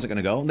said he wasn't going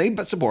to go, and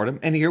they support him,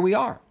 and here we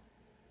are.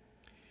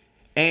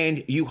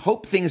 And you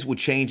hope things will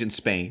change in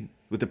Spain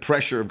with the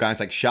pressure of guys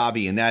like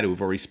Xavi and that who have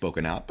already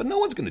spoken out, but no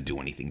one's going to do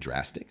anything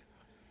drastic.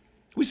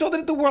 We saw that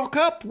at the World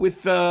Cup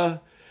with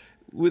a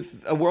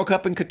World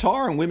Cup in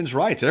Qatar and women's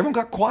rights. Everyone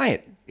got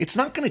quiet. It's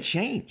not going to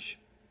change.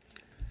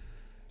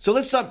 So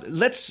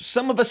let's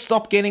some of us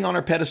stop getting on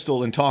our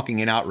pedestal and talking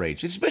in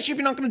outrage, especially if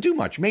you're not going to do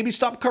much. Maybe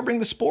stop covering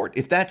the sport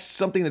if that's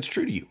something that's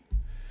true to you.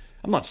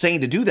 I'm not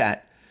saying to do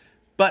that.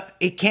 But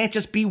it can't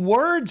just be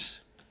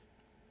words.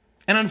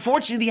 And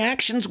unfortunately, the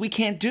actions we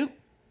can't do.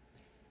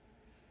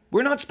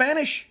 We're not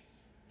Spanish.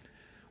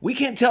 We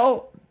can't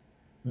tell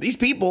these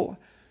people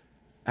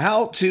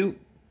how to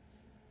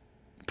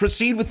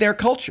proceed with their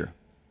culture.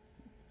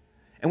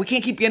 And we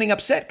can't keep getting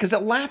upset because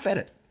they'll laugh at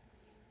it.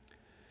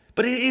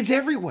 But it's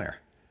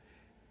everywhere.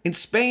 In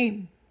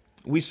Spain,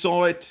 we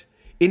saw it.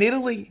 In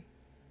Italy,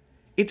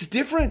 it's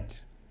different.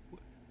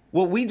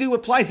 What we do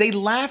applies. They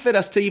laugh at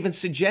us to even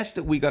suggest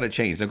that we got to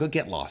change. They'll go,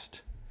 get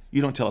lost. You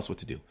don't tell us what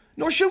to do.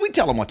 Nor should we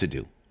tell them what to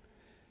do.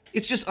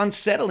 It's just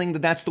unsettling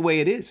that that's the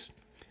way it is.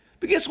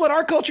 But guess what?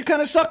 Our culture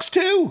kind of sucks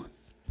too.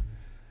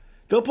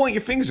 They'll point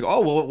your fingers and go, oh,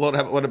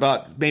 well, what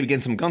about maybe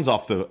getting some guns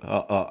out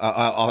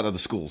of the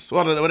schools?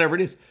 Whatever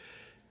it is.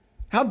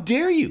 How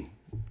dare you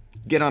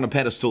get on a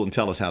pedestal and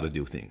tell us how to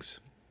do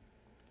things?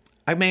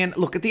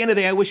 Look, at the end of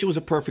the day, I wish it was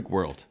a perfect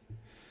world.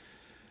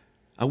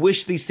 I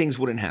wish these things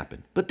wouldn't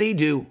happen, but they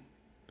do.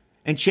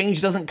 And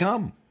change doesn't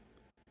come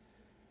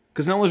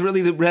because no one's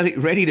really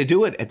ready to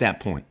do it at that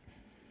point.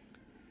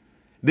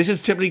 This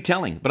is typically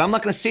telling, but I'm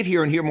not going to sit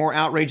here and hear more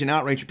outrage and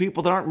outrage from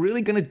people that aren't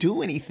really going to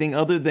do anything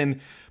other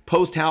than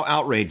post how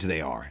outraged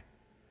they are.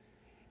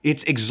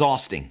 It's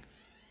exhausting.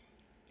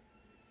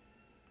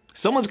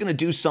 Someone's going to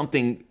do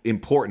something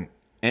important,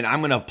 and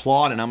I'm going to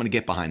applaud and I'm going to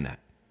get behind that.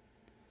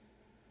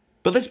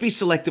 But let's be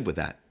selective with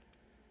that.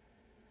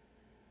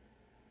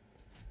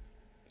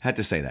 Had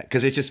to say that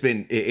because it's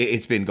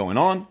been going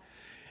on,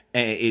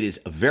 and it is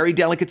a very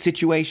delicate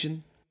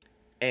situation,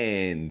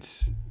 and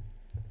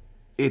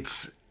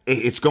it's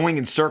going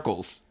in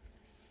circles.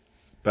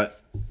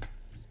 But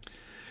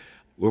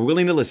we're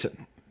willing to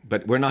listen,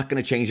 but we're not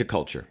going to change a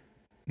culture.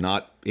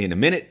 Not in a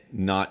minute,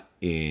 not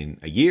in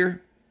a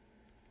year.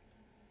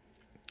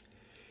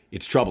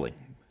 It's troubling.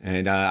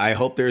 And I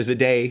hope there's a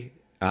day,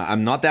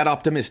 I'm not that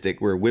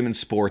optimistic, where women's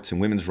sports and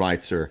women's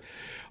rights are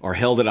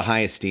held at a high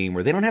esteem,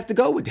 where they don't have to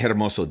go what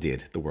Hermoso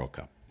did at the World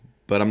Cup.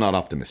 But I'm not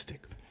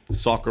optimistic.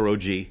 Soccer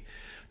OG,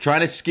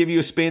 trying to give you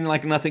a spin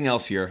like nothing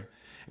else here.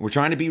 We're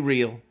trying to be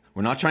real.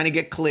 We're not trying to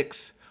get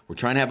clicks. We're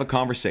trying to have a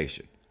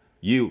conversation.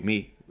 You,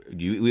 me,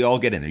 we all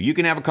get in there. You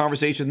can have a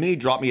conversation with me.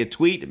 Drop me a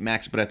tweet at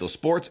Max Bretos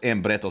Sports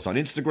and Bretos on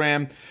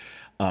Instagram.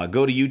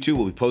 Go to YouTube.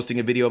 We'll be posting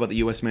a video about the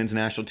U.S. men's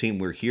national team.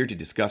 We're here to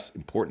discuss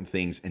important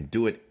things and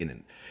do it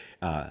in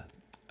a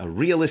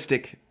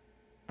realistic,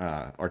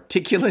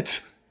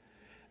 articulate,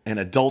 and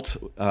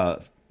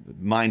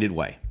adult-minded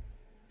way.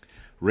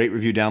 Rate,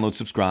 review, download,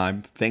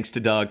 subscribe. Thanks to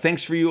Doug.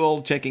 Thanks for you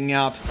all checking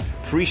out.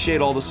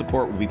 Appreciate all the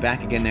support. We'll be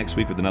back again next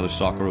week with another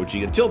Soccer OG.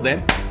 Until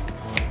then,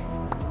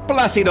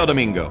 Placido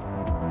Domingo.